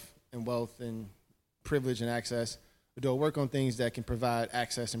growth and wealth and privilege and access, or do I work on things that can provide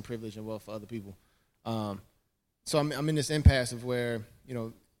access and privilege and wealth for other people? So I'm in this impasse of where,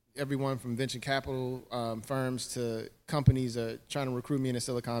 everyone from venture capital firms to companies are trying to recruit me in the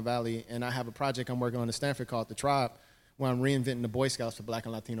Silicon Valley, and I have a project I'm working on at Stanford called The Tribe, where I'm reinventing the Boy Scouts for Black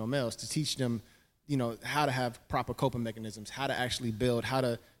and Latino males to teach them, how to have proper coping mechanisms, how to actually build, how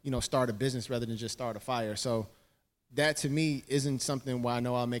to, start a business rather than just start a fire. So that to me isn't something where I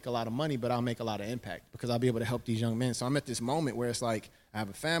know I'll make a lot of money, but I'll make a lot of impact because I'll be able to help these young men. So I'm at this moment where it's like I have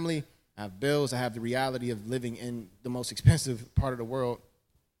a family, I have bills, I have the reality of living in the most expensive part of the world,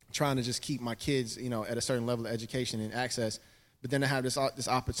 trying to just keep my kids, at a certain level of education and access. but then to have this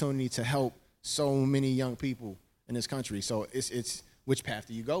opportunity to help so many young people in this country. So it's which path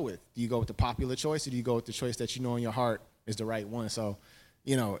do you go with? Do you go with the popular choice, or do you go with the choice that you know in your heart is the right one? So,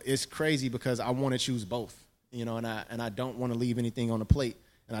 it's crazy because I want to choose both, and I don't want to leave anything on the plate,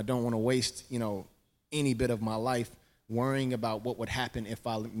 and I don't want to waste, any bit of my life worrying about what would happen if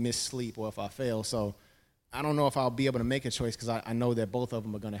I miss sleep or if I fail. So I don't know if I'll be able to make a choice because I know that both of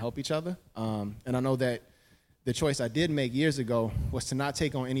them are going to help each other. And I know that the choice I did make years ago was to not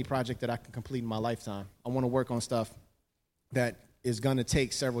take on any project that I can complete in my lifetime. I want to work on stuff that is going to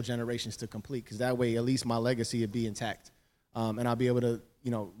take several generations to complete, because that way at least my legacy would be intact. And I'll be able to,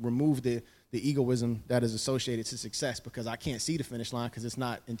 remove the egoism that is associated to success, because I can't see the finish line because it's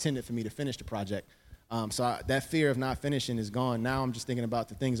not intended for me to finish the project. That fear of not finishing is gone. Now I'm just thinking about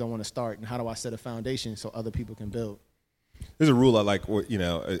the things I want to start and how do I set a foundation so other people can build. There's a rule I like,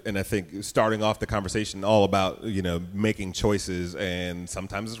 and I think starting off the conversation all about, making choices, and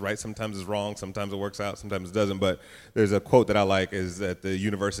sometimes it's right, sometimes it's wrong, sometimes it works out, sometimes it doesn't. But there's a quote that I like, is that the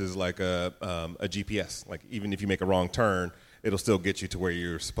universe is like a GPS. Like, even if you make a wrong turn, it'll still get you to where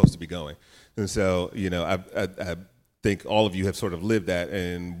you're supposed to be going. And so, I think all of you have sort of lived that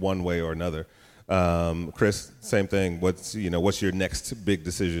in one way or another. Chris, same thing. What's your next big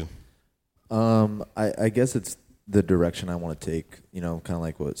decision? I guess it's the direction I want to take, kind of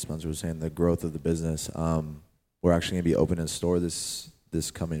like what Spencer was saying, the growth of the business. We're actually going to be opening a store this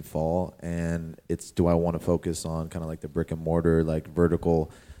coming fall, and do I want to focus on kind of like the brick and mortar, like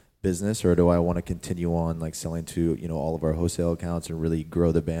vertical business, or do I want to continue on like selling to, all of our wholesale accounts and really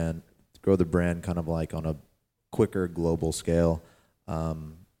grow the brand kind of like on a quicker global scale?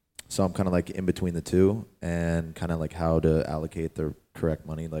 So I'm kind of like in between the two, and kind of like how to allocate the correct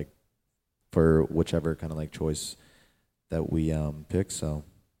money, like for whichever kind of like choice that we pick. So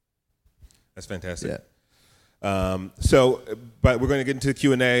that's fantastic. Yeah. But we're going to get into the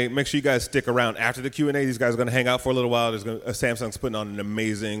Q&A. Make sure you guys stick around after the Q&A. These guys are going to hang out for a little while. Samsung's putting on an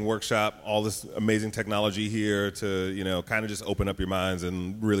amazing workshop, all this amazing technology here to, kind of just open up your minds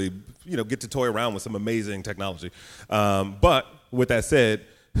and really, get to toy around with some amazing technology. But with that said,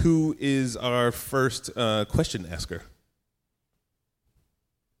 who is our first question asker?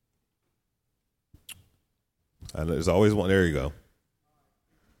 There's always one. There you go.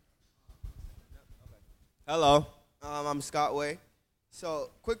 Hello, I'm Scott Way. So,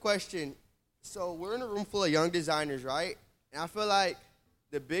 quick question. So, we're in a room full of young designers, right? And I feel like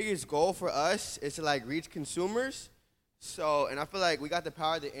the biggest goal for us is to, like, reach consumers. So, and I feel like we got the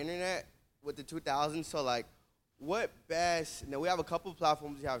power of the internet with the 2000s. So, like, what best, we have a couple of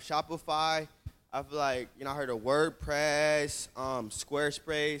platforms. We have Shopify. I feel like, I heard of WordPress,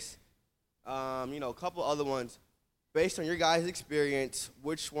 Squarespace, a couple other ones. Based on your guys' experience,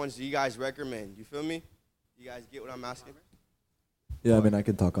 which ones do you guys recommend? You feel me? You guys get what I'm asking? Yeah, I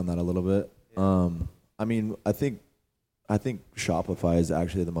can talk on that a little bit. Yeah. I think Shopify is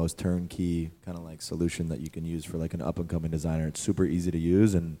actually the most turnkey kind of like solution that you can use for like an up and coming designer. It's super easy to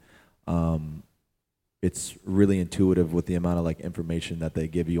use, and it's really intuitive with the amount of like information that they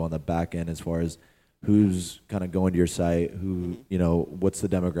give you on the back end as far as who's kind of going to your site, who, what's the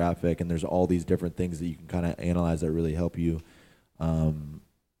demographic, and there's all these different things that you can kind of analyze that really help you,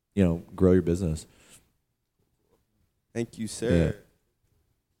 grow your business. Thank you, sir. Yeah.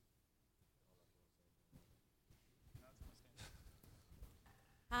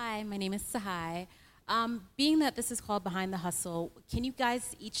 Hi, my name is Sahai. Being that this is called Behind the Hustle, can you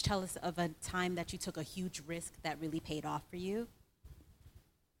guys each tell us of a time that you took a huge risk that really paid off for you?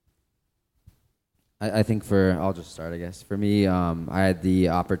 I think I'll just start, I guess. For me, I had the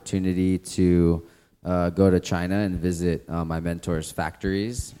opportunity to go to China and visit my mentor's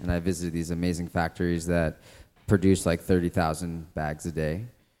factories. And I visited these amazing factories that produce like 30,000 bags a day.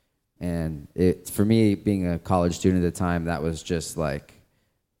 And for me, being a college student at the time, that was just like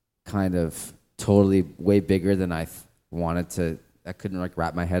kind of totally way bigger than I wanted to. I couldn't like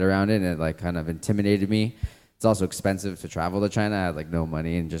wrap my head around it, and it like kind of intimidated me. It's also expensive to travel to China. I had like no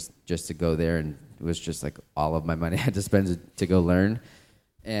money, and just to go there, and it was just like all of my money I had to spend to go learn.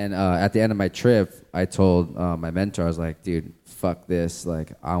 And at the end of my trip, I told my mentor, I was like, dude, fuck this.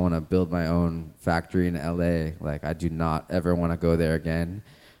 Like, I want to build my own factory in LA. Like, I do not ever want to go there again.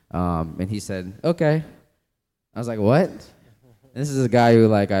 And he said, okay. I was like, what? This is a guy who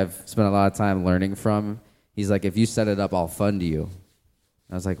like I've spent a lot of time learning from. He's like, if you set it up, I'll fund you.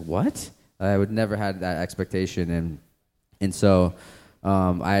 I was like, what? I would never had that expectation. And so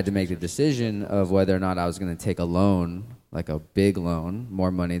I had to make the decision of whether or not I was going to take a loan, like a big loan,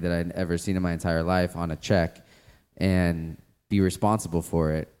 more money than I'd ever seen in my entire life on a check, and be responsible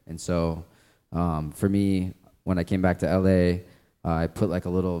for it. And so for me, when I came back to LA, I put like a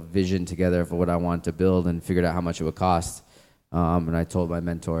little vision together for what I wanted to build and figured out how much it would cost. And I told my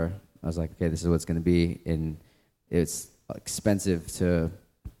mentor, I was like, okay, this is what it's going to be. And it's expensive to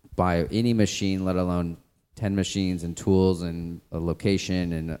buy any machine, let alone 10 machines and tools and a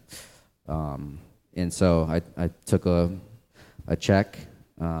location. And so I took a check,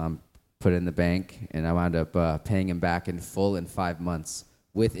 put it in the bank, and I wound up paying him back in full in 5 months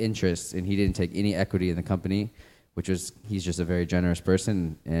with interest. And he didn't take any equity in the company, he's just a very generous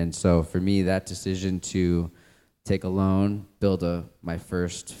person. And so for me, that decision to take a loan, build my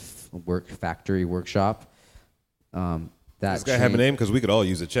first factory workshop, this guy have a name? Because we could all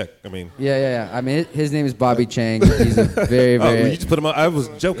use a check. I mean, yeah. I mean, his name is Bobby Chang. He's a very, very. Oh, you just put him on. I was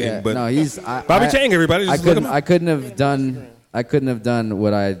joking, yeah, but no, he's Bobby Chang. Everybody, just I couldn't have done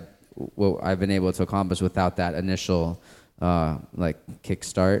what I've been able to accomplish without that initial like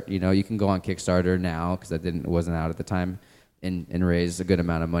kickstart. You know, you can go on Kickstarter now because it wasn't out at the time, and raise a good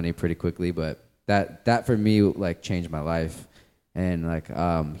amount of money pretty quickly. But that for me like changed my life, and like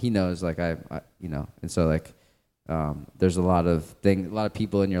he knows like I you know, and so like. There's a lot of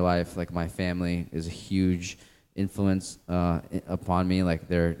people in your life, like my family is a huge influence upon me. Like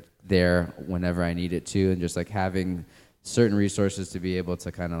they're there whenever I need it to, and just like having certain resources to be able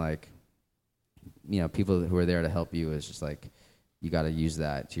to kind of like, you know, people who are there to help you is just like, you got to use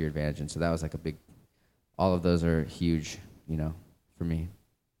that to your advantage. And so that was like all of those are huge, you know, for me.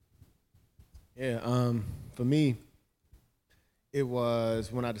 Yeah, for me, it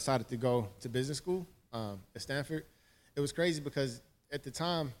was when I decided to go to business school. At Stanford, it was crazy because at the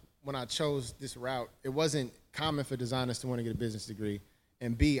time when I chose this route, it wasn't common for designers to want to get a business degree.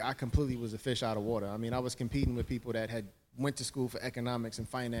 And B, I completely was a fish out of water. I mean, I was competing with people that had went to school for economics and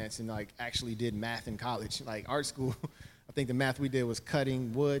finance and like actually did math in college. Like art school, I think the math we did was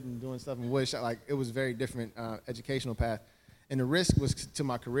cutting wood and doing stuff in wood shop. Like it was a very different educational path. And the risk was to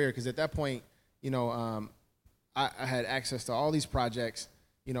my career because at that point, you know, I had access to all these projects.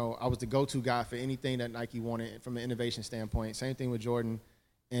 You know, I was the go-to guy for anything that Nike wanted from an innovation standpoint. Same thing with Jordan.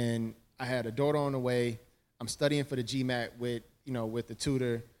 And I had a daughter on the way. I'm studying for the GMAT with the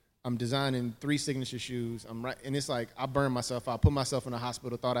tutor. I'm designing 3 signature shoes. And it's like I burned myself out, put myself in a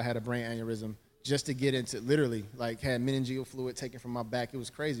hospital, thought I had a brain aneurysm just to get into, literally, like had meningeal fluid taken from my back. It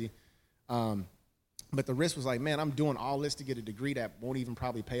was crazy. But the risk was like, man, I'm doing all this to get a degree that won't even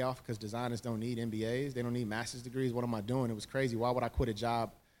probably pay off because designers don't need MBAs. They don't need master's degrees. What am I doing? It was crazy. Why would I quit a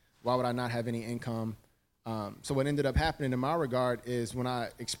job? Why would I not have any income? So what ended up happening in my regard is when I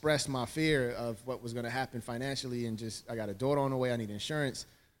expressed my fear of what was going to happen financially and just I got a daughter on the way, I need insurance,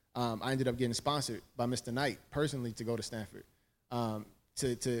 I ended up getting sponsored by Mr. Knight personally to go to Stanford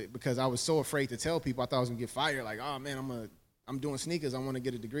because I was so afraid to tell people. I thought I was going to get fired. Like, oh, man, I'm doing sneakers. I want to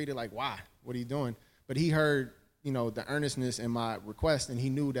get a degree. They're like, why? What are you doing? But he heard, you know, the earnestness in my request, and he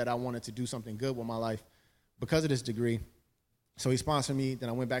knew that I wanted to do something good with my life because of this degree. So he sponsored me. Then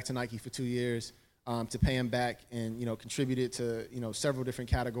I went back to Nike for 2 years to pay him back and, you know, contributed to, you know, several different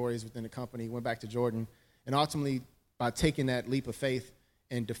categories within the company. Went back to Jordan. And ultimately, by taking that leap of faith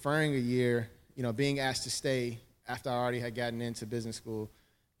and deferring a year, you know, being asked to stay after I already had gotten into business school,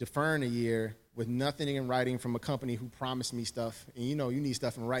 deferring a year with nothing in writing from a company who promised me stuff. And, you know, you need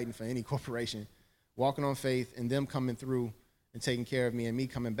stuff in writing for any corporation. Walking on faith and them coming through and taking care of me and me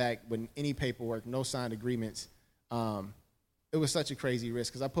coming back with any paperwork, no signed agreements. It was such a crazy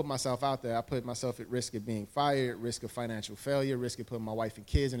risk because I put myself out there. I put myself at risk of being fired, risk of financial failure, risk of putting my wife and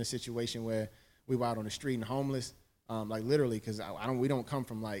kids in a situation where we were out on the street and homeless, like literally because we don't come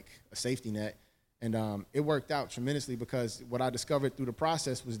from like a safety net. And it worked out tremendously because what I discovered through the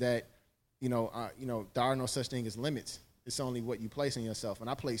process was that, you know, there are no such thing as limits. It's only what you place on yourself. And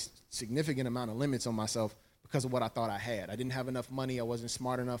I placed significant amount of limits on myself because of what I thought I had. I didn't have enough money. I wasn't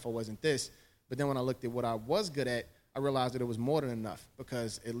smart enough. I wasn't this. But then when I looked at what I was good at, I realized that it was more than enough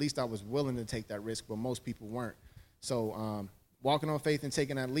because at least I was willing to take that risk, but most people weren't. So walking on faith and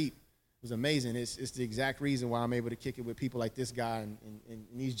taking that leap was amazing. It's the exact reason why I'm able to kick it with people like this guy and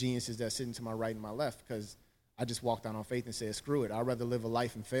these geniuses that are sitting to my right and my left because I just walked out on faith and said, screw it. I'd rather live a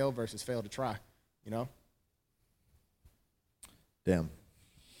life and fail versus fail to try, you know? Damn.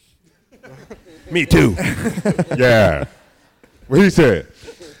 Me too. Yeah. What he said.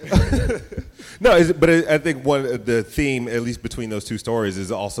 No, but I think the theme, at least between those two stories,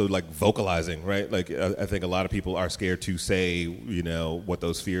 is also like vocalizing, right? Like I think a lot of people are scared to say, you know, what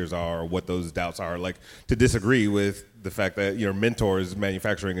those fears are, or what those doubts are, like to disagree with the fact that your mentor is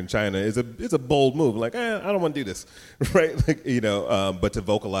manufacturing in China is a bold move. Like, I don't want to do this, right? Like, you know, but to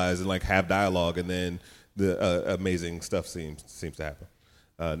vocalize and like have dialogue, and then the amazing stuff seems to happen.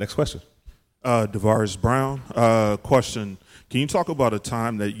 Next question. DeVaris Brown. Question, can you talk about a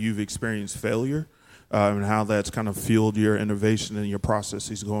time that you've experienced failure and how that's kind of fueled your innovation and your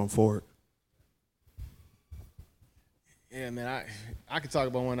processes going forward? Yeah, man, I could talk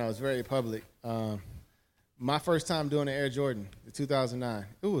about one that was very public. My first time doing the Air Jordan, the 2009,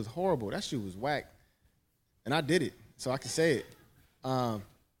 it was horrible. That shoe was whack. And I did it, so I can say it.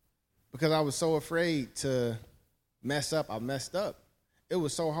 Because I was so afraid to mess up, I messed up. It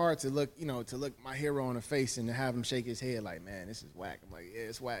was so hard to look my hero in the face and to have him shake his head like, man, this is whack. I'm like, yeah,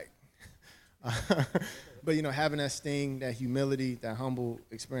 it's whack. But, having that sting, that humility, that humble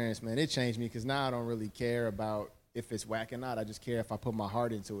experience, man, it changed me because now I don't really care about if it's whack or not. I just care if I put my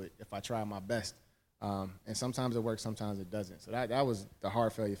heart into it, if I try my best. And sometimes it works, sometimes it doesn't. So that was the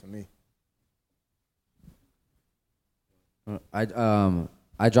hard failure for me.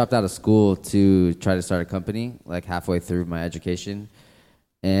 I dropped out of school to try to start a company, like halfway through my education.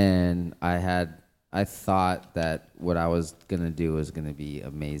 And I thought that what I was going to do was going to be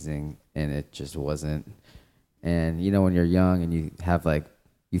amazing, and it just wasn't. And, when you're young and you have,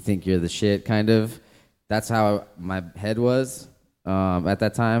 you think you're the shit, kind of, that's how my head was at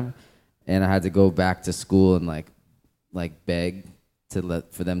that time. And I had to go back to school and, beg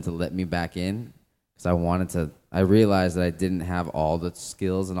for them to let me back in because I realized that I didn't have all the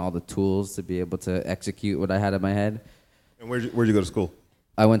skills and all the tools to be able to execute what I had in my head. And where'd you go to school?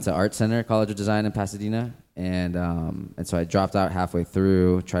 I went to Art Center, College of Design in Pasadena, and so I dropped out halfway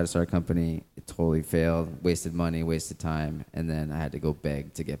through, tried to start a company. It totally failed, wasted money, wasted time, and then I had to go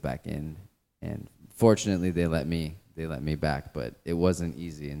beg to get back in. And fortunately, they let me back, but it wasn't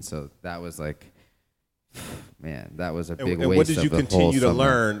easy. And so that was man, that was a big waste. And what did you of the continue to whole summer.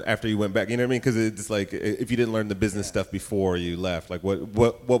 learn after you went back? You know what I mean? Because it's like if you didn't learn the business stuff before you left, what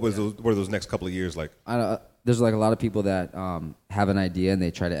were those next couple of years like? There's a lot of people that have an idea and they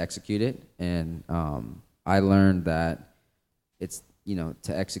try to execute it, and I learned that it's to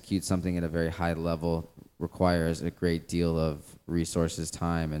execute something at a very high level requires a great deal of resources,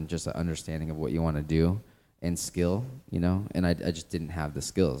 time, and just an understanding of what you want to do and skill. And I just didn't have the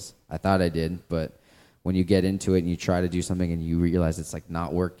skills. I thought I did, but when you get into it and you try to do something and you realize it's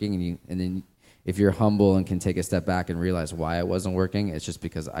not working, and then if you're humble and can take a step back and realize why it wasn't working, it's just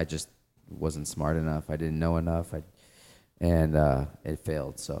because I just wasn't smart enough. I didn't know enough, and it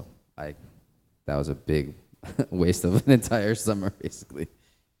failed. So that was a big waste of an entire summer, basically.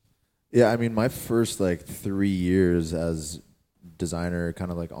 Yeah, I mean, my first 3 years as designer,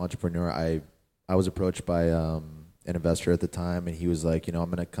 kind of entrepreneur, I was approached by an investor at the time, and he was like, I'm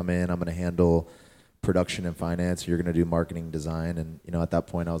going to come in, I'm going to handle production and finance, you're going to do marketing design. And at that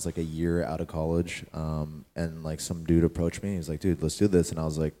point I was a year out of college, and some dude approached me. He was like, dude, let's do this. And I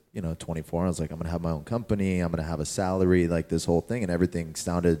was 24, I was like, I'm going to have my own company, I'm going to have a salary, this whole thing, and everything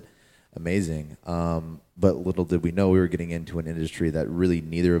sounded amazing. But little did we know we were getting into an industry that really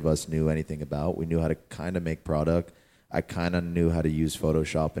neither of us knew anything about. We knew how to kind of make product. I kind of knew how to use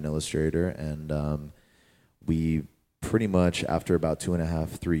Photoshop and Illustrator, and we pretty much, after about 2.5,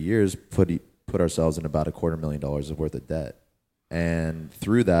 3 years, put ourselves in about $250,000 worth of debt. And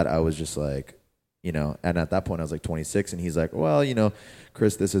through that, I was just and at that point I was 26, and he's like, well,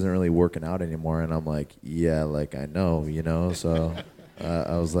 Chris, this isn't really working out anymore. And I'm like, yeah, I know, so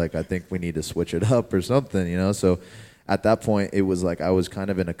I was like, I think we need to switch it up or something, So at that point, it was I was kind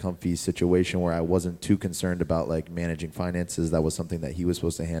of in a comfy situation where I wasn't too concerned about managing finances. That was something that he was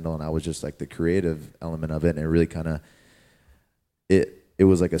supposed to handle, and I was just the creative element of it. And it really kind of, it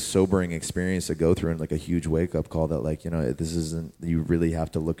was a sobering experience to go through, and a huge wake up call that this isn't, you really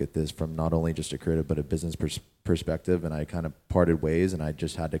have to look at this from not only just a creative but a business perspective. And I kind of parted ways, and I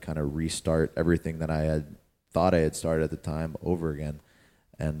just had to kind of restart everything that I had thought I had started at the time over again.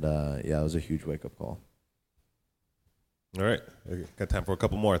 And it was a huge wake up call. All right, got time for a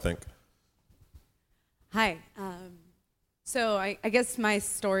couple more, I think. Hi. So I guess my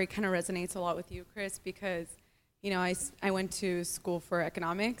story kind of resonates a lot with you, Chris, because I went to school for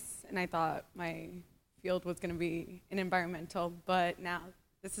economics, and I thought my field was going to be in environmental, but now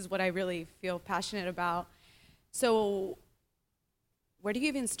this is what I really feel passionate about. So where do you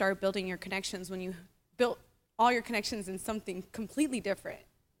even start building your connections when you built all your connections in something completely different?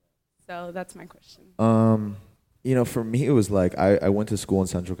 So that's my question. For me, it was I went to school in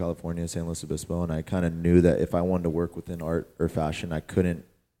Central California, San Luis Obispo, and I kind of knew that if I wanted to work within art or fashion, I couldn't,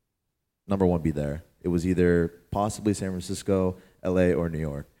 number one, be there. It was either possibly San Francisco, LA, or New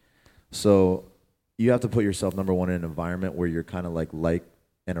York. So you have to put yourself, number one, in an environment where you're kind of like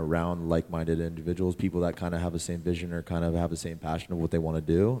and around like-minded individuals, people that kind of have the same vision or kind of have the same passion of what they want to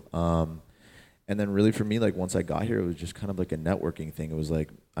do. And then really for me, like once I got here, it was just kind of like a networking thing. It was like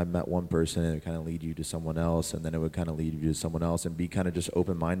I met one person and it kind of lead you to someone else, and then it would kind of lead you to someone else, and be kind of just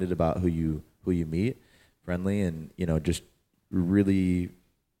open-minded about who you meet, friendly, and just really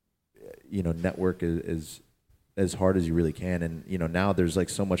network is as hard as you really can. And now there's like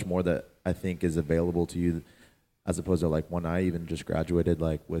so much more that I think is available to you, as opposed to like when I even just graduated,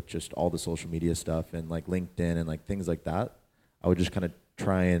 like with just all the social media stuff and like LinkedIn and like things like that. I would just kind of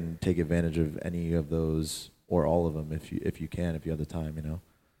try and take advantage of any of those or all of them if you can, if you have the time.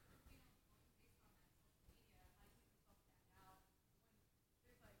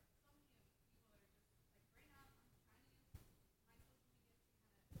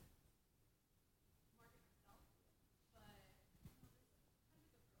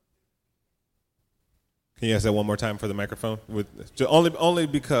 Can you ask that one more time for the microphone? Only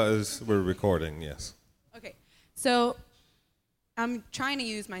because we're recording, yes. Okay, so I'm trying to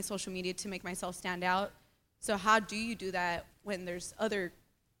use my social media to make myself stand out. So how do you do that when there's other,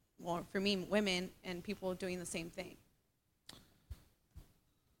 well, for me, women and people doing the same thing?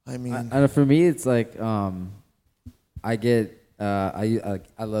 I mean, for me, it's like I love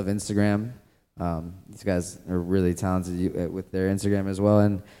Instagram. These guys are really talented with their Instagram as well.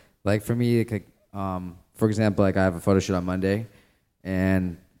 And like for me, for example, like I have a photo shoot on Monday,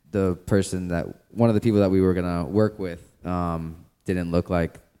 and one of the people that we were gonna work with didn't look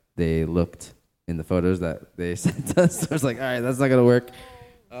like they looked in the photos that they sent us. So I was like, all right, that's not gonna work.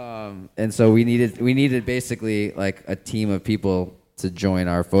 And so we needed basically like a team of people to join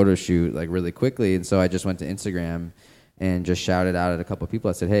our photo shoot like really quickly. And so I just went to Instagram and just shouted out at a couple of people.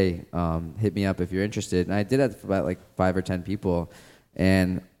 I said, hey, hit me up if you're interested. And I did that for about like 5 or 10 people,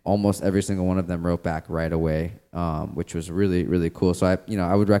 and almost every single one of them wrote back right away, which was really, really cool. So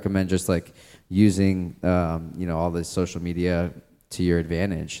I would recommend just like using all this social media to your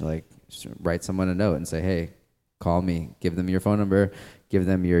advantage. Like just write someone a note and say, hey, call me, give them your phone number, give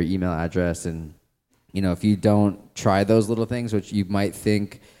them your email address. And if you don't try those little things, which you might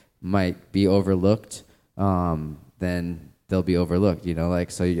think might be overlooked, then they'll be overlooked.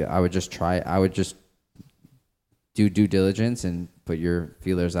 I would just do due diligence and put your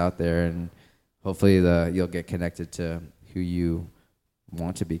feelers out there, and hopefully you'll get connected to who you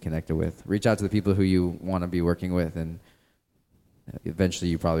want to be connected with. Reach out to the people who you want to be working with, and eventually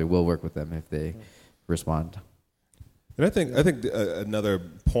you probably will work with them if they respond. And I think another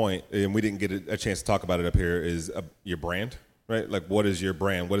point, and we didn't get a chance to talk about it up here, is your brand, right? Like, what is your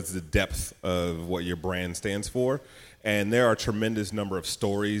brand? What is the depth of what your brand stands for? And there are a tremendous number of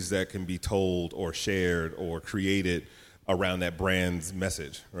stories that can be told or shared or created around that brand's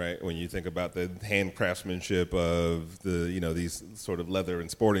message, right? When you think about the hand craftsmanship of these sort of leather and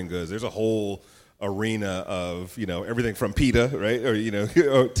sporting goods, there's a whole arena of everything from PETA, right, or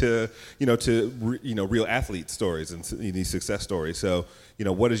to real athlete stories and these success stories. So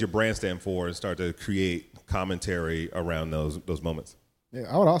what does your brand stand for, and start to create commentary around those moments. Yeah,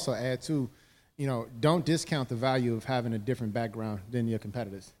 I would also add too, don't discount the value of having a different background than your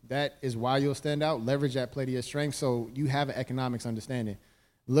competitors. That is why you'll stand out. Leverage that play to your strength so you have an economics understanding.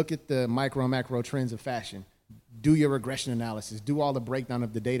 Look at the micro and macro trends of fashion. Do your regression analysis. Do all the breakdown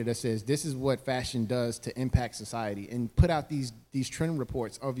of the data that says this is what fashion does to impact society, and put out these trend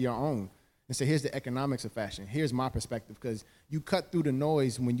reports of your own and say, here's the economics of fashion. Here's my perspective, because you cut through the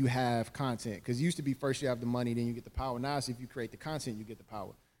noise when you have content. Because it used to be first you have the money, then you get the power. Now it's if you create the content, you get the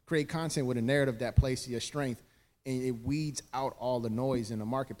power. Create content with a narrative that plays to your strength, and it weeds out all the noise in the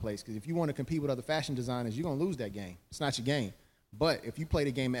marketplace. Because if you want to compete with other fashion designers, you're going to lose that game. It's not your game. But if you play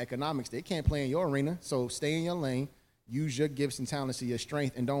the game of economics, they can't play in your arena. So stay in your lane, use your gifts and talents to your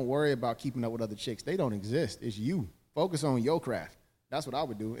strength, and don't worry about keeping up with other chicks. They don't exist. It's you. Focus on your craft. That's what I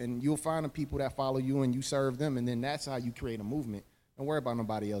would do. And you'll find the people that follow you, and you serve them, and then that's how you create a movement. Don't worry about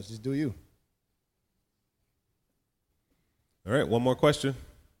nobody else. Just do you. All right, one more question.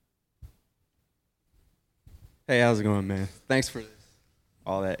 Hey, how's it going, man? Thanks for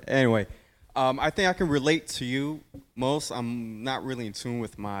all that. Anyway, I think I can relate to you most. I'm not really in tune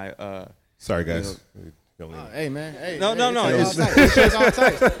with my. Sorry, guys. Hey, man. Hey, no. It's all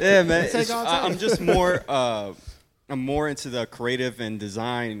tight. Yeah, man. I'm just more. I'm more into the creative and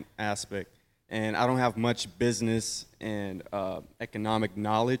design aspect, and I don't have much business and economic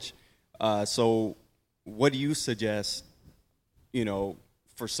knowledge. So, what do you suggest?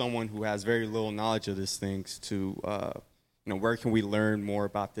 For someone who has very little knowledge of these things, to where can we learn more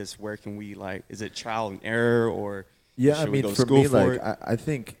about this? Where can we, is it trial and error, or yeah? I mean, for me, I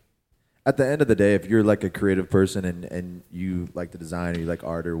think at the end of the day, if you're like a creative person and you like to design, or you like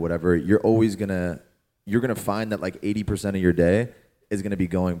art or whatever, you're always gonna find that like 80% of your day is going to be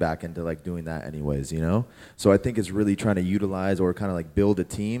going back into like doing that anyways, you know? So I think it's really trying to utilize or kind of like build a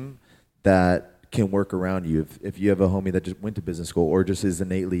team that can work around you. If you have a homie that just went to business school or just is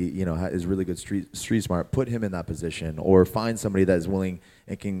innately, you know, is really good street smart, put him in that position, or find somebody that is willing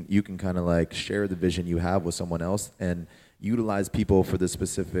and you can kind of like share the vision you have with someone else and utilize people for the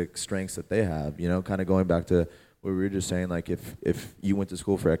specific strengths that they have, you know, kind of going back to what we were just saying, like if you went to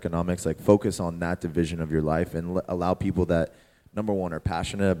school for economics, like focus on that division of your life and allow people that, number one, are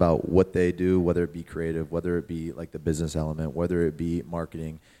passionate about what they do, whether it be creative, whether it be like the business element, whether it be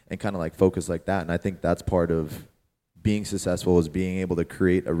marketing, and kind of like focus like that. And I think that's part of being successful, is being able to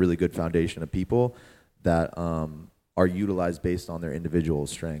create a really good foundation of people that are utilized based on their individual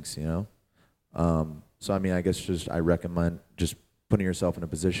strengths, you know? So, I mean, I guess I recommend just putting yourself in a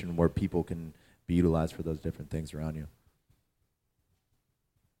position where people can be utilized for those different things around you.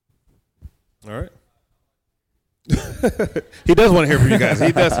 All right. He does want to hear from you guys.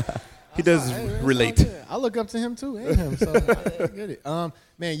 He does relate. I look up to him too, and him. So I get it.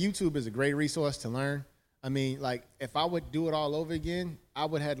 Man, YouTube is a great resource to learn. I mean, like if I would do it all over again, I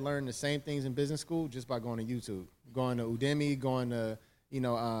would have learned the same things in business school just by going to YouTube, going to Udemy, going to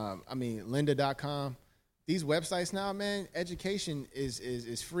lynda.com. These websites now, man, education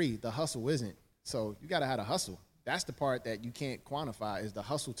is free. The hustle isn't. So you gotta have a hustle. That's the part that you can't quantify, is the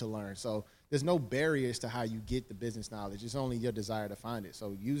hustle to learn. So there's no barriers to how you get the business knowledge. It's only your desire to find it.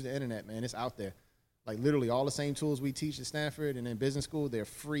 So use the internet, man. It's out there. Like literally all the same tools we teach at Stanford and in business school, they're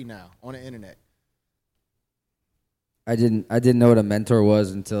free now on the internet. I didn't know what a mentor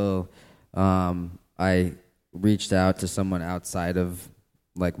was until I reached out to someone outside of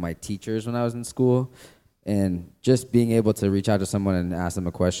like my teachers when I was in school. And just being able to reach out to someone and ask them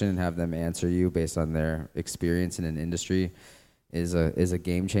a question and have them answer you based on their experience in an industry is a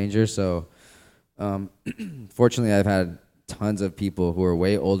game changer. So fortunately, I've had tons of people who are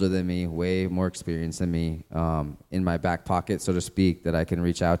way older than me, way more experienced than me, in my back pocket, so to speak, that I can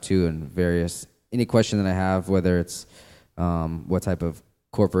reach out to, and any question that I have, whether it's what type of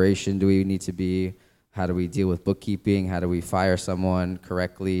corporation do we need to be, how do we deal with bookkeeping, how do we fire someone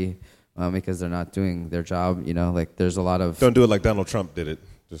correctly because they're not doing their job, you know, like there's a lot of... Don't do it like Donald Trump did it.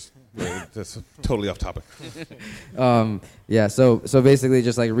 Just totally off topic. Yeah, so basically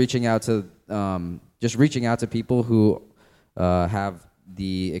just like reaching out to people who have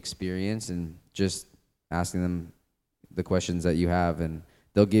the experience and just asking them the questions that you have, and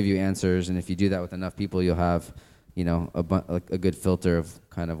they'll give you answers. And if you do that with enough people, you'll have, you know, a good filter of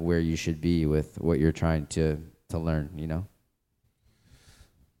kind of where you should be with what you're trying to learn, you know.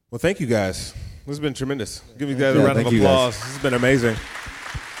 Well, thank you guys. This has been tremendous. Give you guys a round of applause. This has been amazing.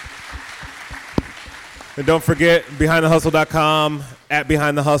 And don't forget, BehindTheHustle.com,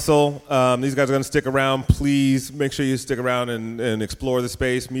 @BehindTheHustle. These guys are going to stick around. Please make sure you stick around and explore the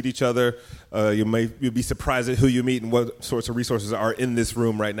space, meet each other. You'll be surprised at who you meet and what sorts of resources are in this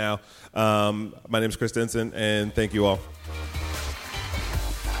room right now. My name is Chris Denson, and thank you all.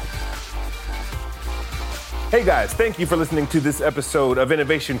 Hey guys, thank you for listening to this episode of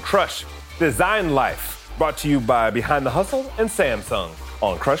Innovation Crush Design Life, brought to you by Behind the Hustle and Samsung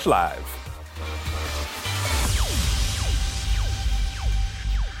on Crush Live.